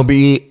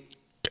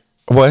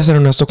 voy a ser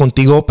honesto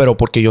contigo, pero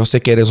porque yo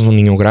sé que eres un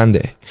niño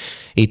grande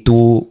y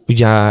tú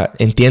ya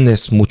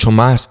entiendes mucho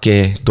más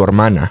que tu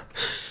hermana.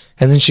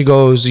 And then she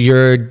goes,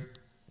 you're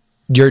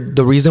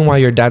the reason why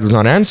your dad's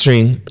not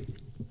answering.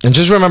 And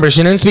just remember,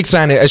 she didn't speak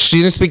Spanish. She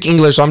didn't speak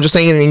English. So I'm just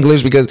saying it in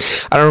English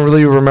because I don't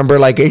really remember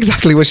like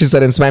exactly what she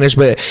said in Spanish,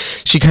 but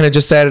she kind of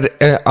just said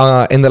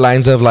in the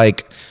lines of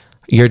like,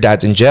 your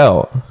dad's in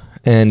jail.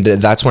 And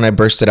that's when I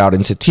bursted out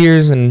into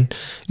tears. And,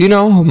 you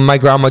know, my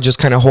grandma just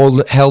kind of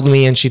held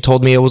me, and she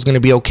told me it was going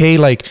to be okay.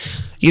 Like,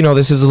 you know,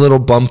 this is a little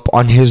bump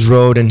on his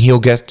road and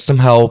he'll get some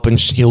help and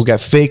he'll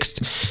get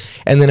fixed.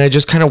 And then I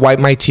just kind of wiped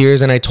my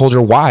tears and I told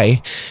her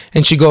why.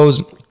 And she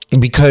goes,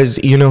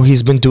 because, you know,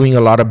 he's been doing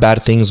a lot of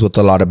bad things with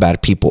a lot of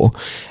bad people.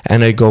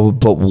 And I go,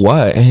 but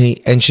what?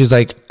 And she's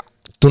like,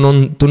 tú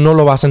no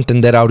lo vas a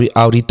entender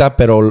ahorita,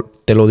 pero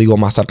te lo digo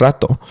más al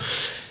rato.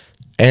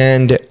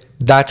 And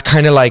that's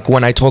kind of like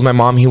when I told my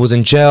mom he was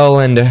in jail,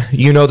 and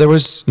you know,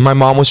 my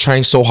mom was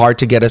trying so hard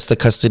to get us the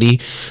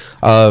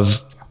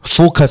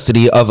full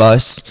custody of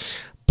us,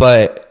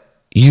 but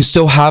you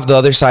still have the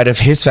other side of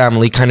his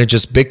family kind of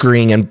just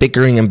bickering,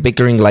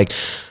 like,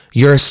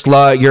 you're a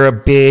slut, you're a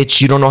bitch,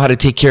 you don't know how to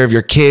take care of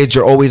your kids,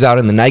 you're always out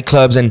in the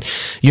nightclubs, and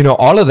you know,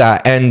 all of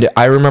that. And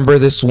I remember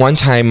this one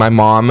time my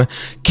mom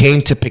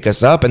came to pick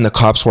us up and the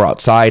cops were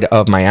outside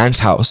of my aunt's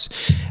house,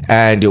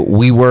 and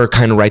we were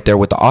kind of right there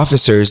with the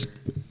officers.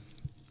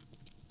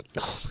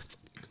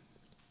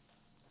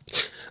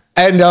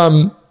 And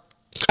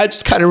I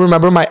just kind of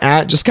remember my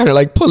aunt just kind of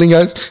like pulling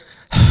us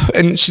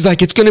And she's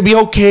like, it's gonna be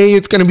okay.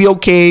 It's gonna be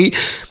okay.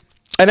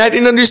 And I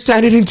didn't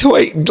understand it until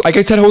like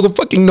I said, I was a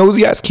fucking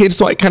nosy ass kid.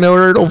 So I kind of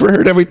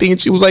overheard everything.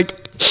 And she was like,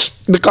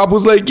 the cop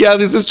was like, yeah,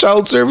 this is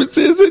child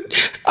services. And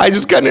I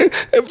just kind of,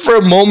 for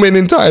a moment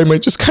in time, I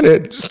just kind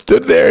of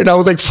stood there and I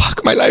was like,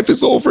 fuck, my life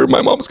is over.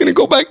 My mom's going to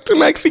go back to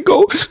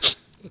Mexico.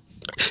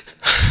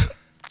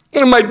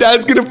 And my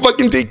dad's going to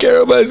fucking take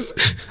care of us.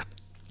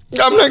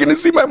 I'm not going to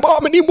see my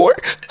mom anymore.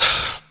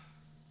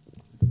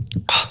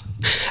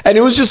 And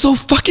it was just so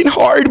fucking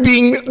hard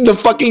being the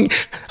fucking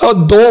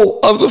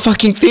adult of the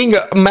fucking thing.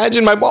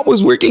 Imagine my mom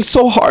was working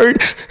so hard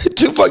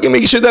to fucking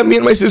make sure that me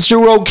and my sister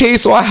were okay.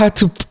 So I had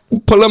to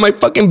pull on my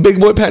fucking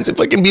big boy pants and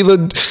fucking be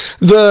the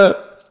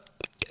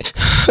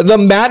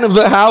man of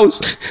the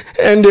house.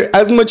 And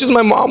as much as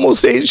my mom will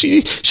say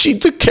she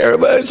took care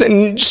of us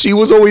and she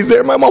was always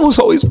there, my mom was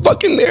always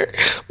fucking there.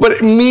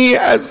 But me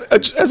as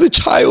a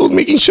child,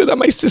 making sure that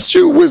my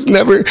sister was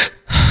never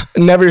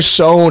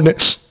shown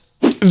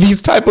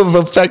these type of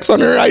effects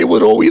on her, I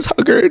would always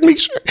hug her and make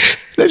sure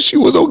that she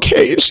was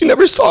okay, and she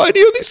never saw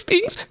any of these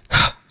things.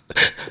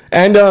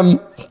 And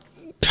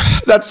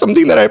that's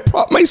something that I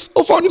brought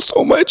myself on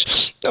so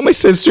much, that my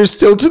sister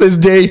still to this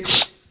day,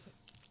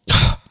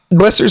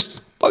 bless her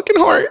fucking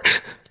heart,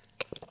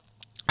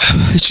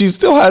 she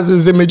still has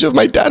this image of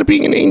my dad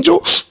being an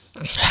angel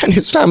and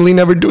his family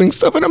never doing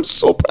stuff. And I'm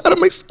so proud of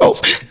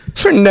myself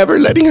for never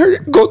letting her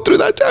go through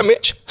that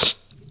damage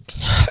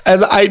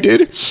as I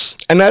did.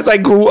 And as I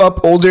grew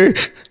up older,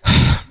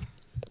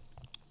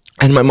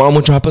 and my mom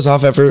would drop us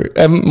off ever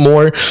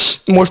more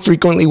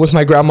frequently with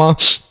my grandma,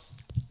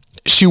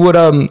 she would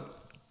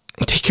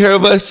take care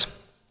of us.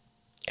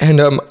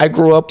 And I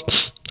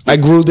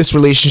grew this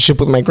relationship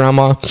with my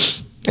grandma.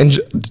 And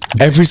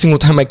every single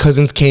time my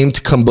cousins came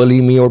to come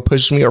bully me or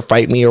push me or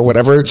fight me or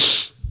whatever,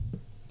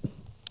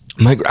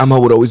 my grandma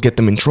would always get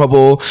them in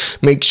trouble,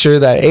 make sure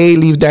that, hey,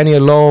 leave Danny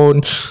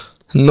alone,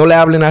 no le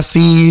hablen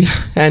así.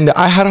 And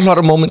I had a lot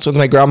of moments with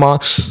my grandma,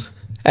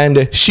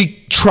 and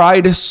she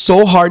tried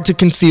so hard to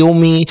conceal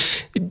me,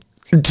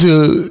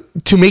 to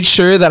make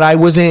sure that I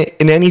wasn't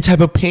in any type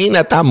of pain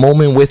at that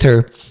moment with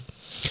her.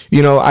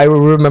 You know, I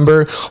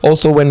remember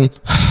also when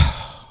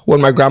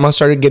my grandma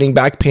started getting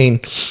back pain,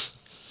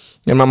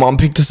 and my mom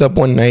picked us up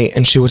one night,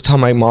 and she would tell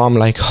my mom,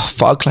 like, oh,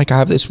 fuck, like I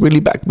have this really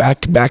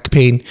back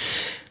pain.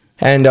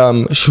 And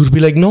she would be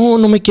like, no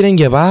me quieren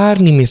llevar,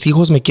 ni mis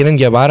hijos me quieren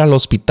llevar al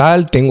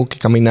hospital, tengo que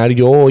caminar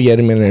yo y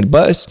irme en el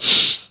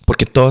bus,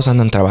 porque todos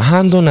andan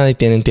trabajando, nadie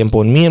tiene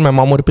tiempo en mí. And my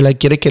mom would be like,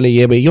 quiere que le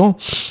lleve yo.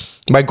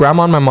 My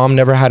grandma and my mom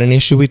never had an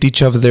issue with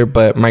each other,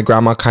 but my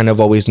grandma kind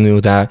of always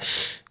knew that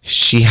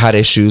she had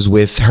issues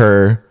with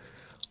her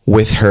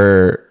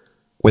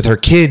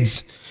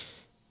kids.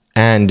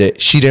 And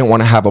she didn't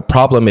want to have a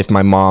problem if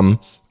my mom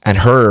and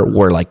her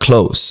were like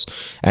close,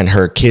 and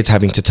her kids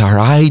having to tell her,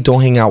 "I don't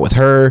hang out with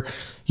her,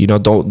 you know,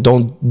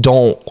 don't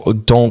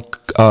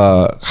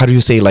how do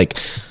you say, like,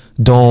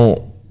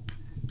 don't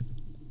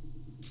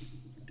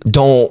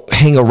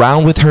hang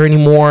around with her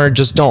anymore,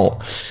 just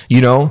don't," you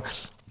know.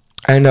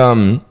 And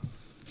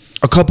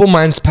a couple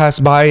months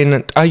passed by,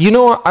 and you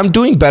know, I'm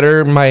doing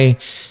better. My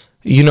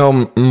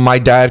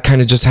dad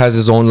kind of just has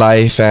his own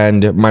life,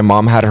 and my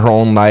mom had her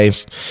own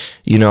life.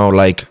 You know,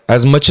 like,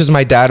 as much as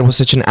my dad was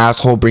such an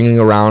asshole bringing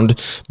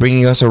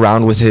us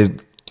around with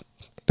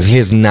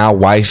his now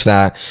wife,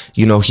 that,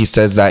 you know, he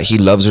says that he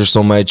loves her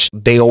so much,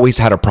 they always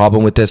had a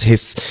problem with us.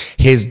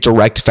 His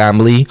direct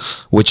family,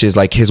 which is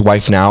like his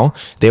wife now,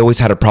 they always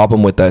had a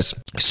problem with us.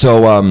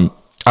 So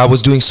I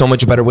was doing so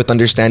much better with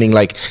understanding,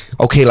 like,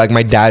 okay, like,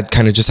 my dad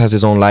kind of just has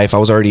his own life. I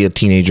was already a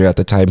teenager at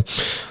the time.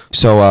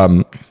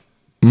 So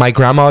my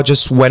grandma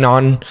just went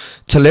on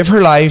to live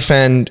her life,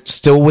 and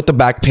still with the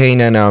back pain.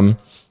 And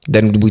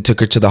then they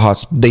took her to the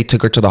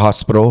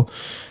hospital.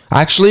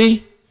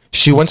 Actually,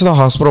 she went to the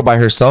hospital by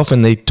herself,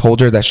 and they told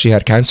her that she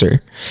had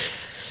cancer.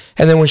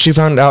 And then when she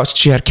found out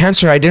she had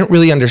cancer, I didn't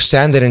really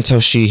understand it until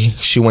she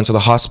went to the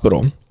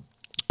hospital.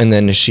 And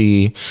then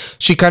she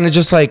kind of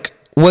just like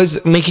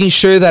was making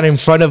sure that in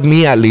front of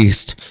me, at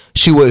least,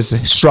 she was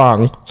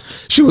strong.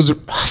 She was,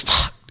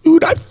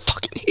 dude, I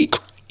fucking hate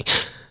crying.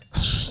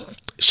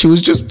 She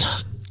was just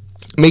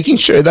making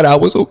sure that I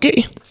was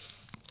okay.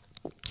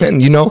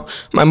 And, you know,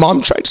 my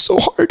mom tried so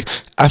hard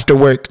after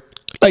work,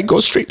 like, go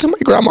straight to my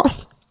grandma.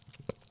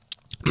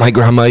 My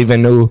grandma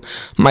even knew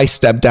my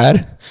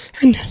stepdad,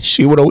 and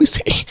she would always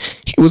say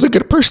he was a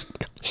good person.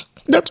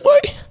 That's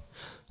why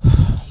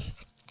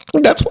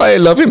I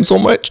love him so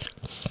much.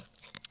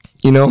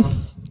 You know,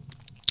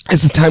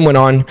 as the time went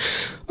on,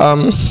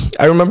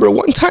 I remember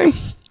one time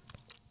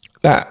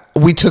that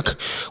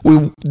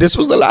this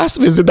was the last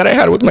visit that I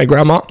had with my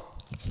grandma.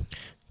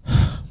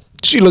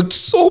 She looked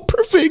so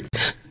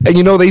perfect. And,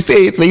 you know, they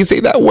say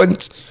that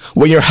once,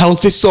 when your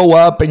health is so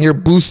up and you're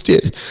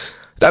boosted,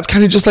 that's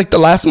kind of just like the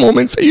last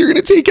moments that you're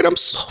going to take. And I'm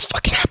so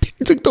fucking happy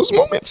I took those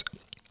moments.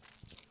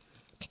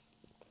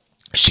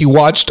 She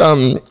watched,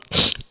 fuck.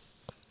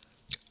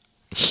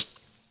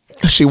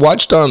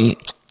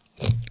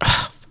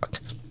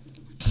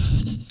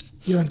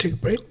 You want to take a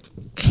break?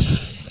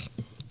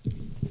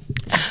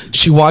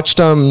 she watched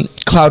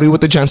Cloudy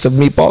with a Chance of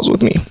Meatballs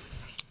with me.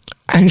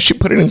 And she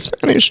put it in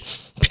Spanish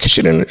because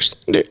she didn't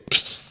understand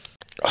it.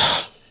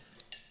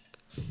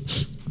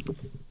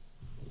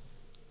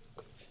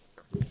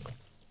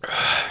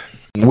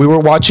 We were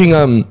watching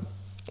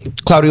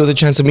Cloudy with a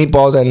Chance of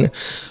Meatballs, and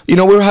we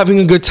were having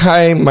a good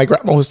time. My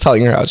grandma was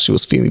telling her how she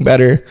was feeling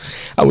better.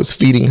 I was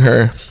feeding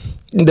her.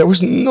 There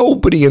was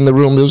nobody in the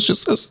room. It was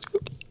just us.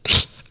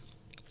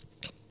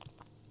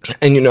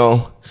 And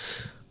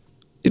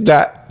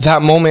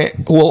that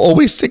moment will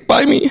always stick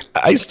by me.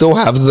 I still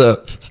have the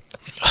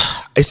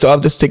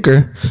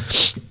sticker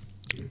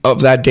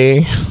of that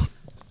day,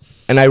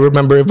 and I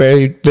remember it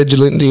very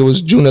vigilantly. It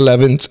was June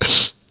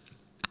 11th,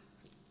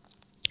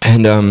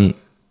 and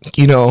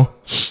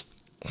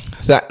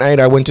that night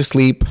I went to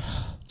sleep,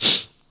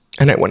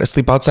 and I went to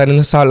sleep outside in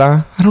the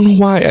sala. I don't know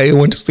why I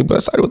went to sleep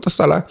outside with the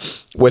sala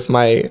with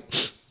my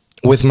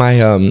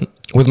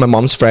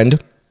mom's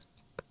friend.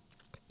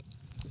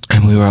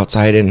 And we were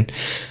outside, and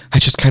I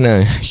just kind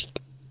of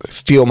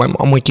feel my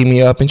mom waking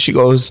me up, and she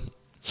goes,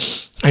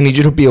 I need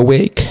you to be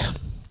awake.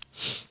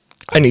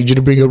 I need you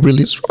to bring a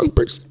really strong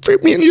person for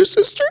me and your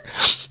sister.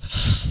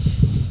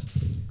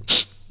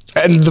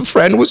 And the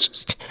friend was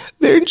just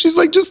there, and she's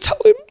like, just tell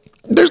him.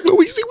 There's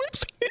no easy way to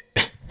say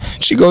it.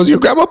 She goes, your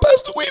grandma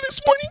passed away this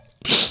morning.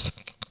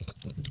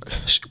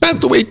 She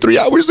passed away 3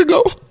 hours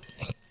ago.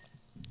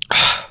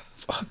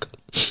 Fuck.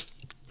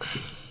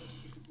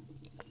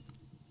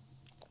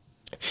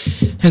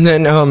 And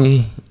then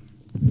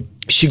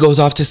she goes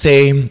off to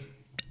say,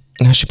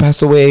 now she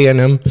passed away,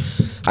 and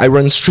I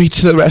run straight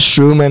to the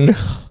restroom, and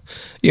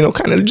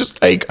kind of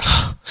just like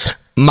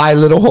my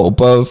little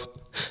hope of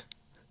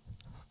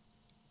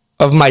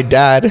my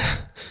dad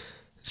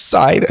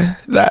side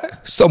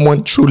that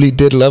someone truly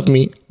did love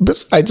me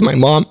besides my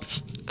mom.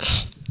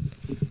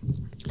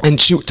 And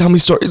she would tell me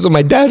stories of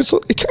my dad, so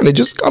it kind of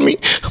just got me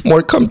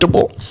more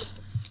comfortable.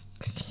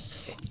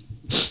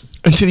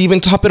 And to even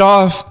top it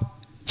off,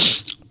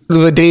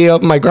 the day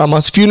of my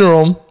grandma's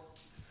funeral,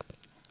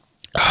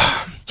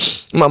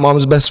 my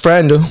mom's best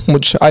friend,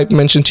 which I've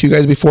mentioned to you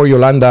guys before,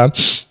 Yolanda,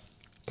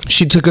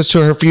 she took us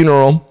to her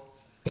funeral.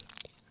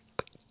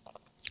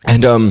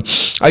 And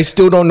I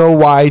still don't know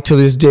why to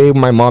this day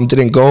my mom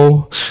didn't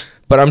go,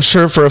 but I'm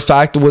sure for a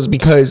fact it was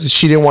because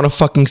she didn't want to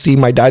fucking see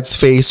my dad's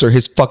face or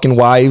his fucking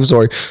wives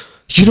or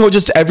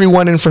just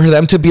everyone, and for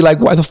them to be like,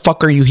 why the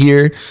fuck are you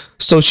here?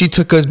 So she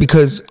took us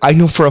because I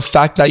know for a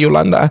fact that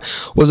Yolanda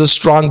was a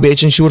strong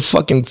bitch, and she would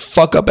fucking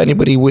fuck up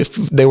anybody if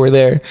they were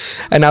there.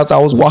 And as I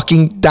was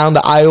walking down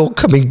the aisle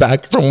coming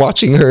back from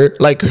watching her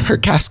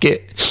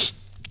casket,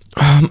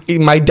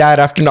 my dad,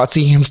 after not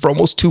seeing him for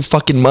almost 2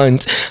 fucking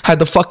months, had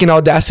the fucking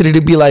audacity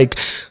to be like,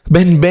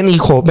 ven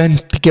hijo, ven,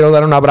 te quiero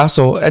dar un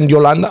abrazo. And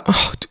Yolanda,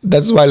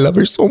 that's why I love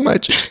her so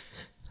much.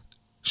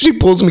 She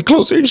pulls me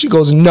closer and she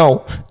goes,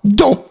 no,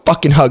 don't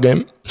fucking hug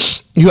him.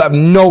 You have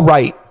no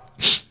right.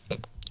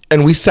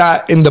 And we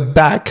sat in the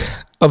back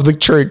of the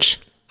church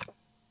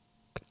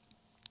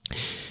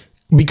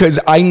because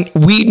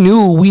we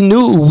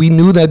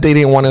knew that they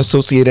didn't want to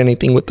associate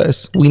anything with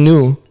us. We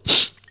knew.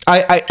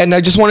 And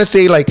I just want to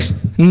say, like,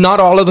 not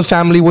all of the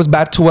family was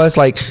bad to us.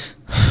 Like,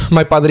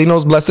 my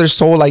padrinos, bless their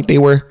soul, like, they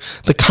were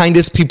the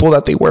kindest people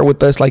that they were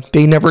with us. Like,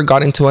 they never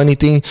got into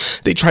anything.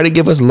 They try to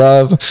give us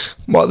love.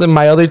 Well, then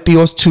my other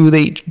tios too,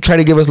 they try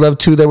to give us love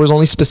too. There was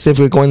only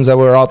specific ones that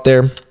were out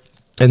there.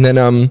 And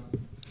then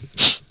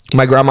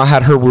my grandma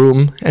had her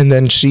room, and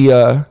then she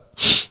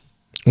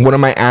one of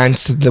my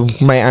aunts,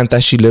 my aunt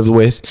that she lived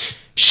with,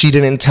 she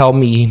didn't tell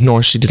me,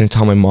 nor she didn't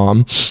tell my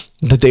mom,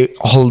 that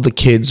all of the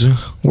kids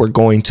were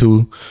going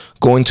to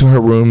go into her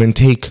room and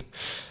take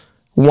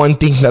one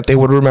thing that they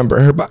would remember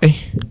her by.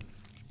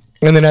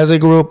 And then as I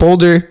grew up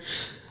older,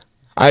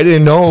 I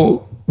didn't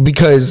know,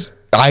 because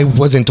I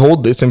wasn't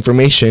told this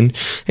information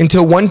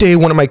until one day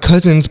one of my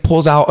cousins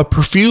pulls out a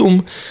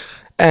perfume,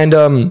 and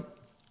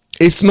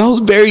it smells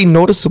very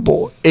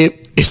noticeable.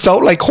 It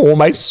felt like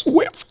home. I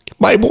swear,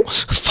 Bible,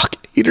 I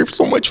fucking hate her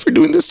so much for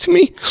doing this to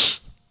me.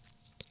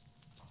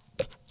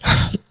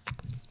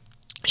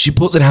 She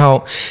pulls it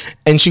out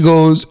and she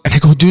goes, and I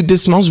go, dude,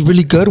 this smells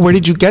really good. Where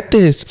did you get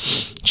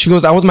this? She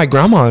goes, that was my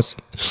grandma's.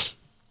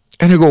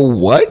 And I go,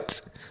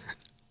 what?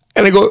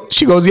 And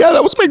she goes, yeah,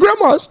 that was my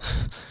grandma's.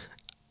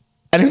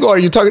 And I go, are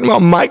you talking about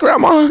my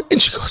grandma?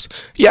 And she goes,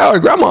 yeah, our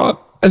grandma.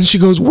 And she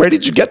goes, where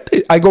did you get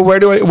this? I go, where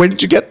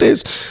did you get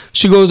this?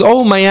 She goes,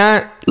 oh, my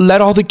aunt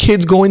let all the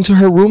kids go into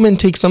her room and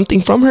take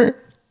something from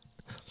her.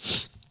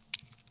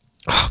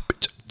 Oh,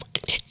 bitch, I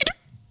fucking hate her.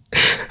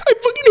 I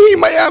fucking hate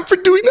my aunt for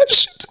doing that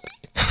shit to me.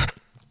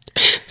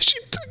 She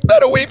took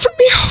that away from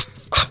me. Oh,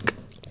 fuck.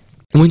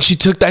 When she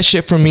took that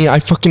shit from me, I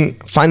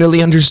fucking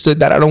finally understood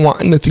that I don't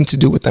want nothing to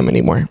do with them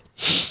anymore.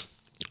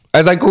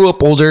 As I grew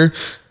up older,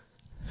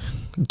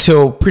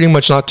 till pretty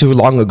much not too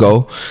long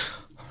ago,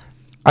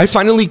 I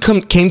finally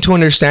came to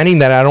understanding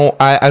that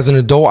as an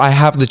adult, I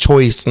have the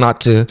choice not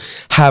to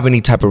have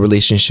any type of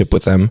relationship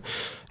with them.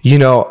 You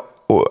know,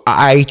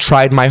 I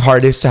tried my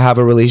hardest to have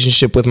a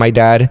relationship with my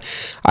dad.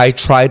 I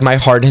tried my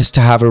hardest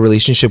to have a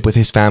relationship with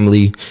his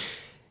family.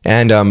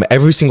 And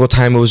every single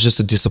time it was just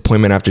a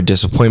disappointment after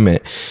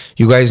disappointment.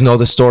 You guys know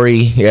the story.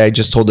 Yeah, I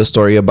just told the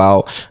story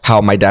about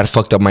how my dad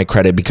fucked up my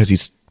credit because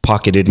he's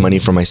pocketed money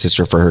from my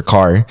sister for her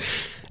car.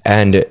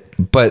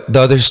 But the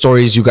other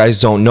stories you guys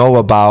don't know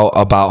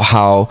about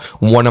how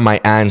one of my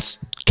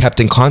aunts kept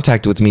in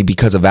contact with me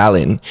because of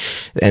Alan,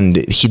 and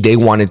they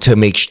wanted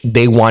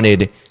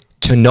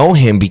to know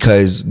him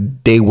because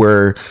they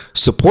were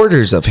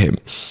supporters of him.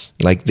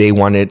 Like they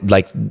wanted,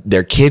 like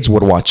their kids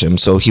would watch him.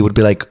 So they would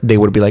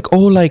be like, oh,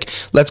 like,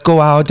 let's go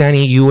out,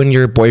 Danny, you and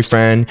your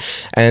boyfriend.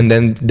 And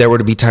then there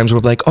would be times where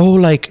we're like, oh,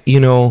 like,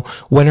 you know,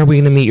 when are we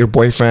going to meet your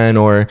boyfriend?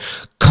 Or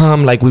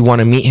come, like, we want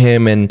to meet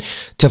him. And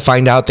to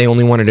find out they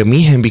only wanted to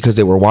meet him because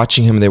they were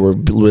watching him. They were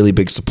really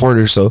big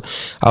supporters. So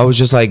I was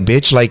just like,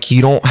 bitch, like,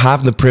 you don't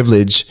have the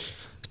privilege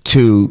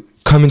to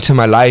come into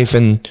my life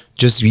and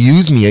just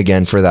use me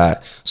again for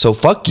that. So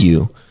fuck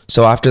you.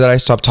 So after that, I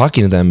stopped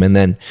talking to them. And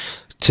then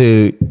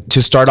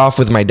to start off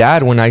with my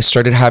dad, when I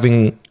started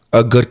having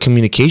a good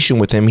communication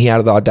with him, he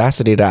had the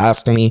audacity to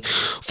ask me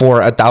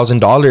for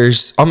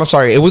 $1,000. I'm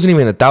sorry, it wasn't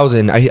even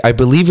 $1,000. I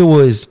believe it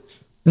was,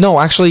 no,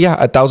 actually, yeah,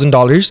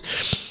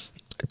 $1,000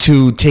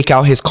 to take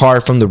out his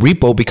car from the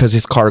repo because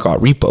his car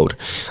got repoed.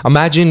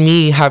 Imagine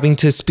me having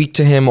to speak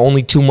to him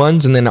only 2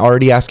 months and then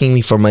already asking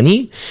me for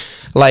money.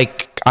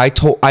 Like, I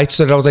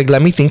was like,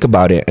 let me think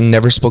about it, and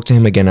never spoke to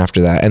him again after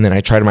that. And then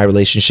I tried my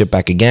relationship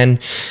back again.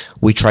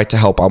 We tried to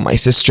help out my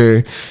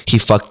sister. He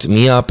fucked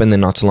me up. And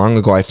then not too long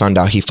ago, I found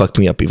out he fucked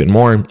me up even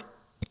more.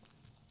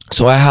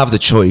 So I have the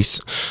choice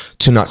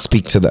to not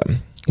speak to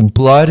them.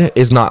 Blood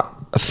is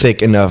not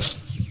thick enough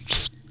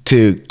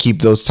to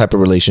keep those type of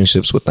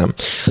relationships with them.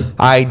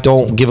 I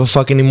don't give a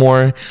fuck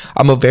anymore.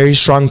 I'm a very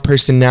strong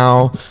person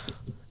now.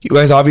 You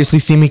guys obviously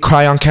see me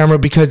cry on camera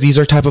because these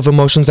are type of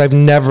emotions I've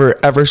never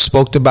ever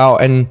spoke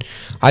about, and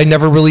I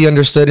never really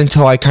understood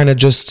until I kind of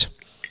just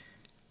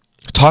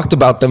talked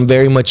about them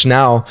very much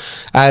now.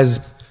 As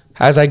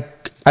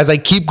I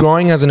keep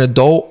growing as an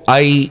adult,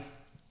 I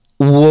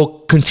will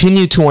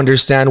continue to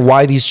understand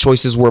why these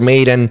choices were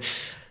made, and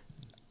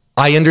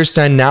I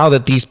understand now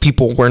that these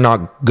people were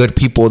not good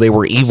people. They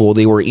were evil.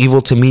 They were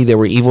evil to me. They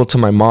were evil to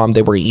my mom.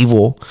 They were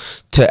evil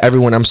to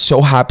everyone. I'm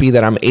so happy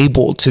that I'm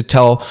able to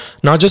tell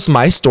not just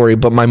my story,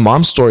 but my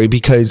mom's story,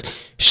 because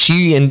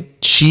she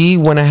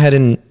went ahead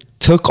and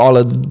took all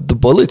of the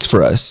bullets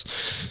for us.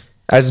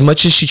 As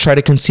much as she tried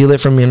to conceal it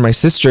from me and my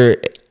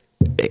sister,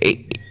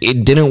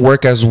 it didn't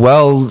work as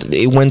well.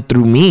 It went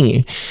through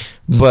me.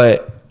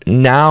 But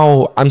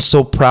now I'm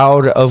so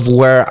proud of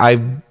where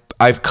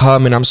I've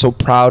come, and I'm so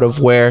proud of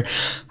where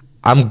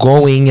I'm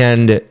going.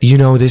 And, you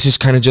know, this is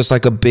kind of just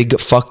like a big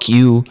fuck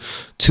you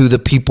to the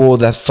people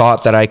that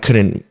thought that I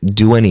couldn't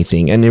do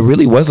anything. And it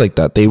really was like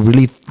that. They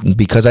really,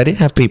 because I didn't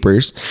have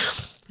papers,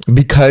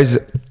 because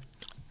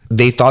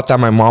they thought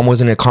that my mom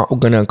wasn't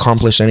going to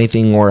accomplish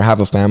anything or have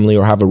a family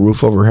or have a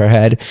roof over her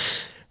head.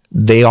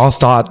 They all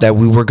thought that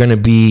we were going to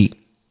be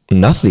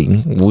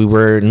nothing. We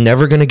were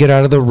never going to get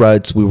out of the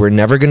ruts. We were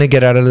never going to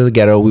get out of the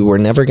ghetto. We were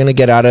never going to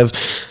get out of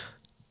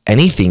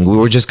anything. We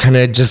were just kind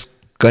of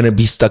gonna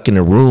be stuck in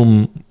a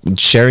room,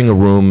 sharing a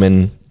room,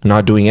 and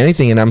not doing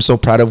anything. And I'm so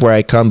proud of where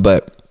I come.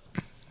 But,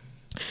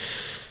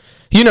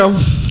 you know,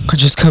 it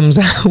just comes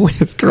out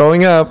with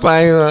growing up.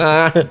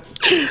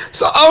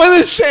 So over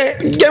this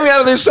shit, get me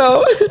out of this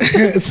show.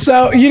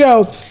 So, you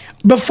know,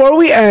 before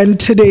we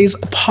end today's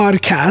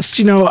podcast,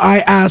 you know, I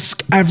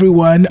ask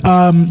everyone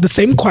the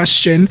same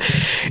question.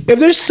 If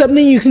there's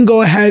something you can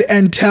go ahead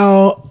and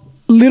tell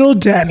little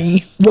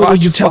Danny, what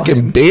would you tell fucking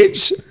him?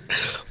 Bitch.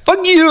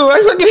 Fuck you.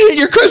 I fucking hate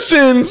your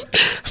questions. I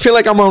feel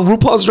like I'm on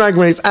RuPaul's Drag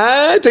Race.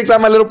 Takes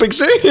out my little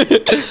picture.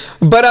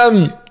 But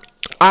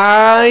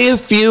I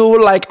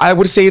feel like I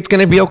would say it's going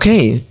to be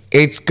okay.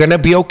 It's going to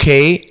be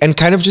okay, and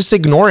kind of just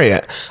ignore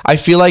it. I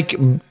feel like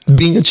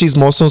being a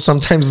chismoso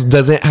sometimes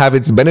doesn't have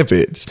its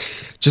benefits.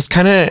 Just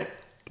kind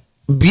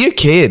of be a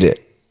kid.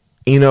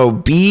 You know,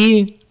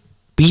 be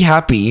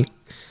happy.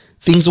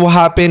 Things will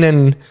happen,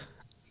 and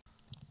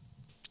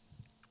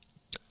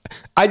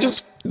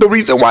the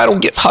reason why I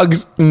don't give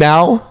hugs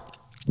now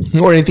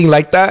or anything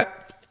like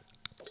that,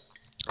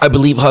 I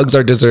believe hugs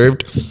are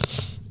deserved.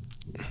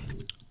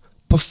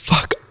 But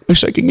fuck, I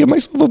wish I could give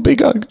myself a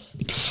big hug.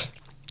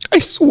 I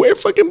swear,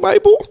 fucking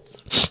Bible.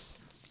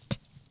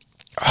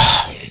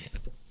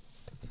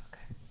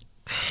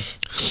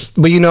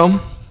 But you know,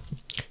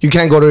 you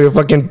can't go to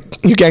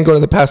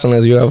the past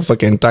unless you have a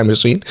fucking time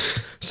machine.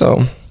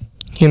 So,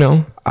 you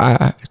know,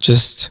 I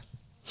just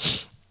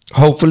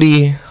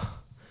hopefully,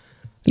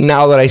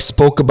 now that I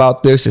spoke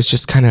about this, it's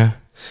just kind of,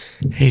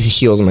 it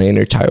heals my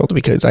inner child,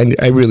 because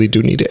I really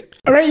do need it.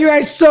 All right, you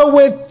guys. So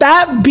with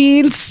that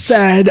being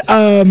said,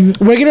 we're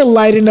going to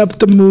lighten up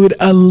the mood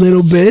a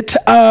little bit.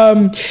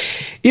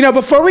 You know,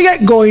 before we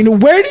get going,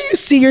 where do you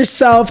see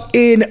yourself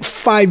in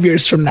 5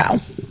 years from now?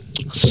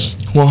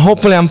 Well,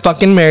 hopefully I'm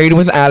fucking married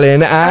with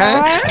Alan,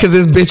 because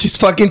this bitch is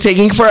fucking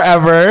taking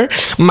forever.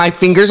 My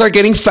fingers are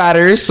getting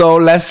fatter, so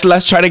let's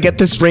try to get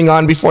this ring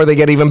on before they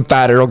get even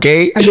fatter,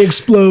 okay? And they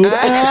explode.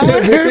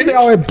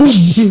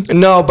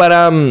 No, but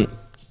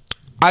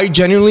I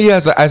genuinely,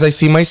 as I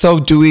see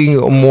myself doing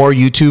more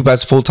YouTube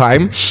as full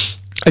time,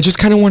 I just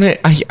kind of want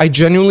to, I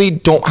genuinely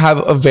don't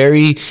have a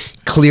very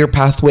clear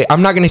pathway.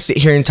 I'm not going to sit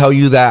here and tell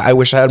you that I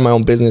wish I had my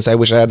own business. I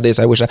wish I had this.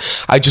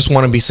 I just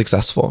want to be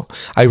successful.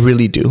 I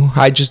really do.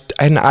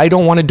 And I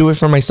don't want to do it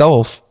for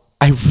myself.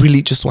 I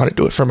really just want to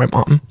do it for my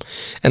mom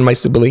and my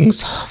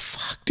siblings. Oh,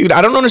 fuck, dude,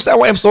 I don't understand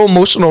why I'm so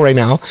emotional right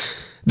now.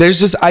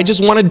 I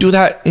just want to do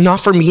that, not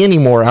for me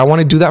anymore. I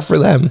want to do that for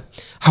them.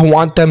 I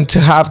want them to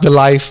have the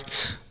life.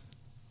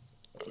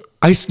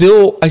 I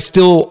still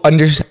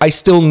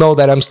know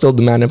that I'm still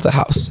the man of the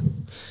house.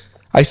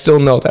 I still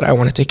know that I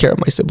want to take care of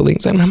my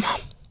siblings and my mom.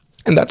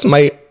 And that's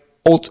my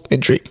ultimate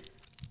dream.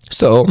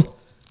 So,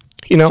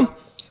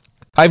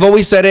 I've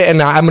always said it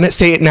and I'm going to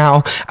say it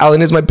now.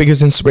 Alan is my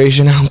biggest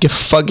inspiration. I don't give a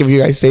fuck if you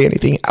guys say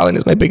anything. Alan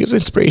is my biggest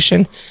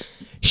inspiration.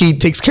 He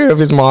takes care of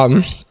his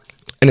mom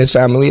and his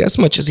family as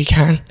much as he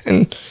can.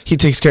 And he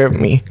takes care of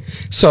me.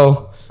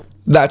 So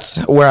that's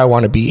where I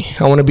want to be.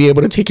 I want to be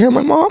able to take care of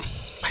my mom,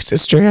 my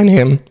sister, and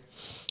him.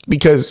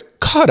 Because,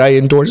 God, I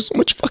endured so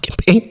much fucking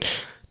pain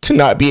to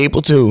not be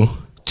able to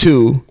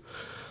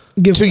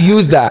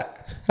use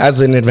that as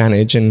an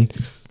advantage and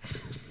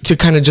to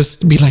kind of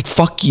just be like,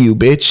 fuck you,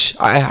 bitch.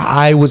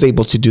 I was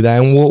able to do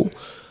that. And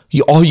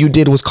all you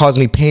did was cause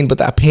me pain, but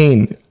that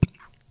pain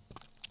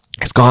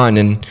is gone.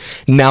 And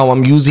now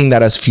I'm using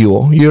that as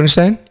fuel. You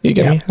understand? You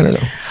get me? I don't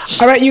know.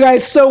 All right, you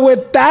guys. So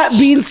with that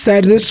being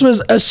said, this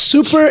was a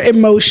super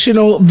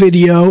emotional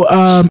video.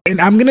 And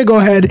I'm going to go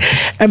ahead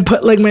and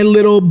put like my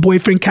little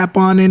boyfriend cap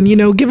on and,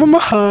 give him a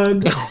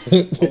hug. I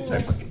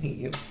fucking hate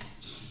you.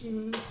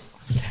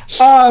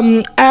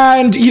 And,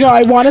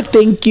 I want to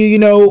thank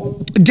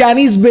you.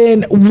 Danny's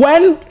been,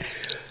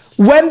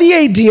 when the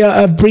idea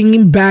of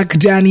bringing back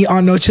Danny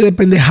on Noche de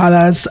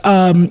Pendejadas,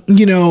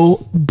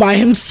 by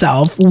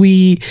himself,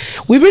 we've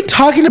been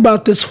talking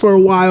about this for a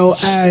while,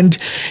 and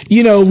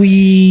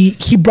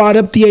he brought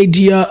up the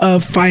idea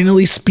of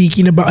finally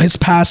speaking about his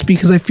past,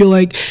 because I feel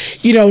like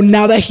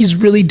now that he's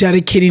really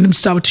dedicating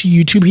himself to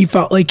YouTube, he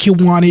felt like he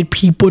wanted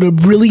people to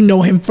really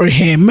know him for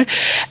him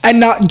and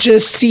not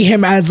just see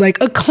him as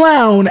like a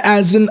clown,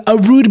 as a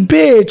rude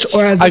bitch,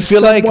 or as I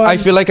feel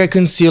like I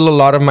conceal a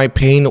lot of my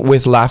pain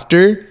with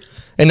laughter.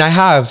 And I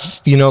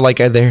have,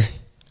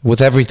 with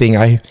everything,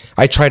 I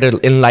try to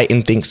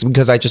enlighten things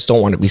because I just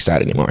don't want to be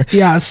sad anymore.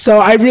 Yeah, so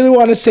I really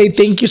want to say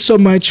thank you so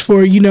much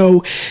for,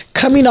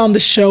 coming on the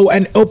show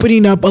and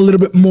opening up a little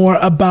bit more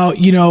about,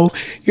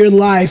 your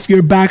life,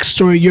 your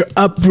backstory, your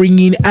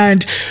upbringing,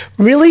 and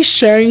really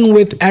sharing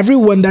with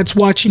everyone that's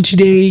watching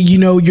today,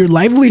 your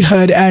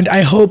livelihood. And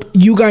I hope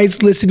you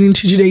guys listening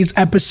to today's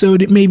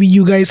episode, maybe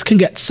you guys can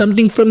get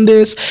something from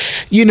this.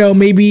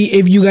 Maybe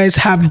if you guys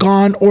have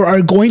gone or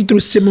are going through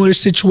similar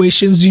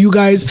situations, you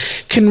guys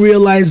can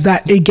realize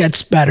that it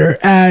gets better.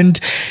 And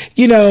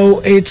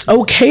it's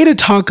okay to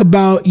talk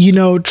about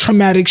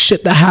traumatic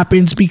shit that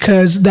happens,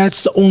 because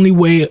that's the only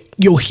way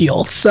you'll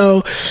heal.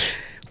 So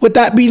with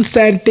that being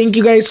said, thank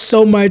you guys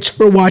so much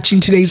for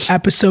watching today's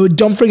episode.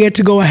 Don't forget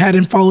to go ahead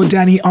and follow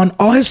Danny on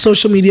all his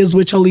social medias,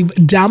 which I'll leave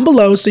down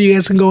below, so you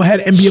guys can go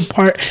ahead and be a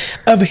part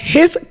of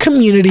his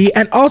community.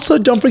 And also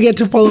don't forget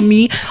to follow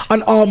me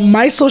on all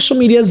my social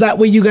medias. That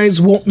way you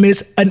guys won't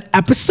miss an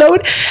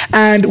episode.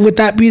 And with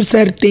that being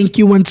said, thank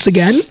you once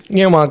again.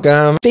 You're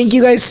welcome. Thank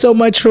you guys so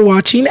much for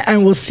watching,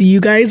 and we'll see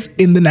you guys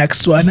in the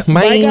next one.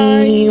 Bye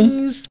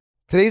guys.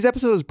 Today's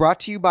episode is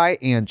brought to you by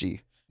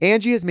Angie.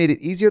 Angie has made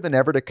it easier than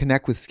ever to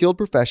connect with skilled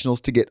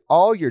professionals to get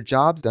all your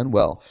jobs done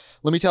well.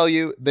 Let me tell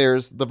you,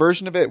 there's the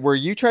version of it where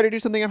you try to do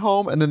something at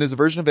home, and then there's a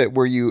version of it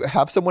where you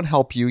have someone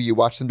help you, you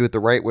watch them do it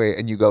the right way,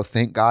 and you go,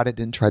 thank God I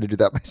didn't try to do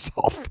that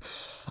myself.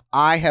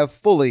 I have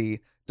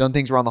fully done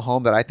things around the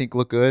home that I think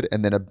look good,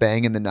 and then a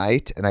bang in the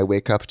night, and I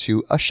wake up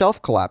to a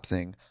shelf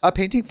collapsing, a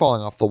painting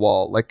falling off the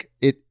wall.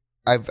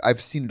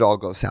 I've seen it all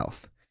go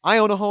south. I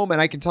own a home,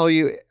 and I can tell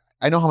you,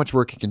 I know how much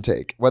work it can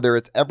take. Whether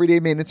it's everyday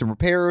maintenance and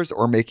repairs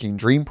or making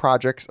dream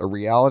projects a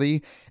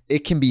reality, it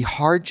can be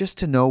hard just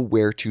to know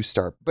where to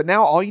start. But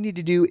now all you need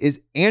to do is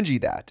Angie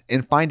that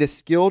and find a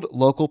skilled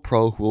local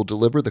pro who will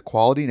deliver the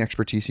quality and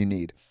expertise you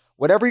need.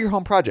 Whatever your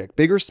home project,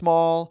 big or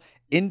small,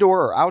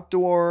 indoor or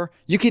outdoor,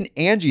 you can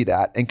Angie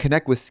that and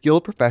connect with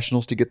skilled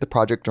professionals to get the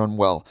project done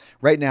well.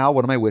 Right now,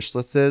 one of my wish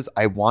lists is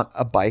I want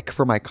a bike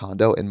for my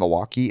condo in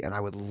Milwaukee, and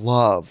I would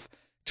love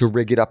to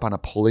rig it up on a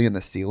pulley in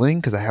the ceiling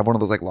because I have one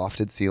of those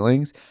lofted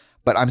ceilings,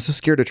 but I'm so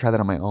scared to try that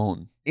on my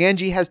own.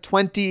 Angie has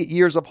 20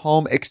 years of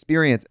home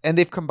experience, and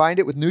they've combined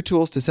it with new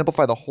tools to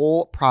simplify the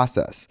whole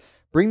process.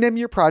 Bring them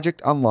your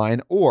project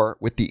online or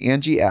with the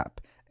Angie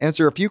app.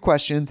 Answer a few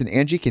questions and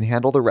Angie can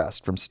handle the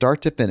rest from start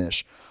to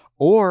finish,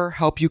 or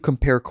help you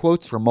compare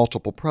quotes from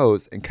multiple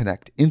pros and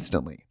connect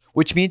instantly,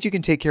 which means you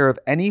can take care of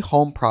any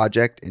home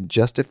project in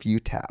just a few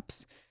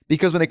taps.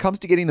 Because when it comes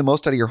to getting the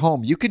most out of your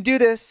home, you can do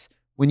this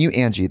when you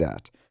Angie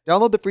that.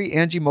 Download the free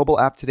Angie mobile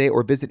app today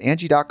or visit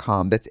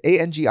Angie.com. That's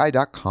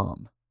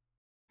ANGI.com.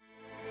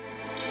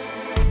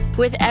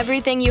 With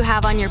everything you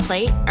have on your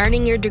plate,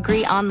 earning your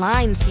degree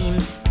online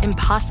seems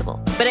impossible.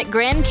 But at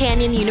Grand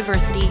Canyon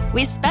University,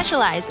 we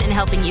specialize in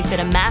helping you fit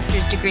a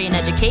master's degree in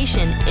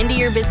education into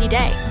your busy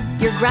day.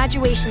 Your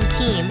graduation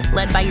team,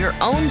 led by your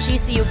own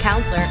GCU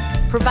counselor,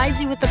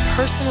 provides you with the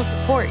personal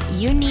support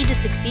you need to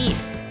succeed.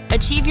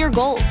 Achieve your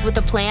goals with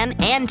a plan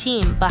and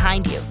team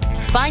behind you.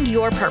 Find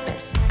your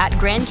purpose at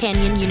Grand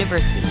Canyon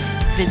University.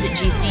 Visit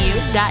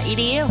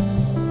gcu.edu.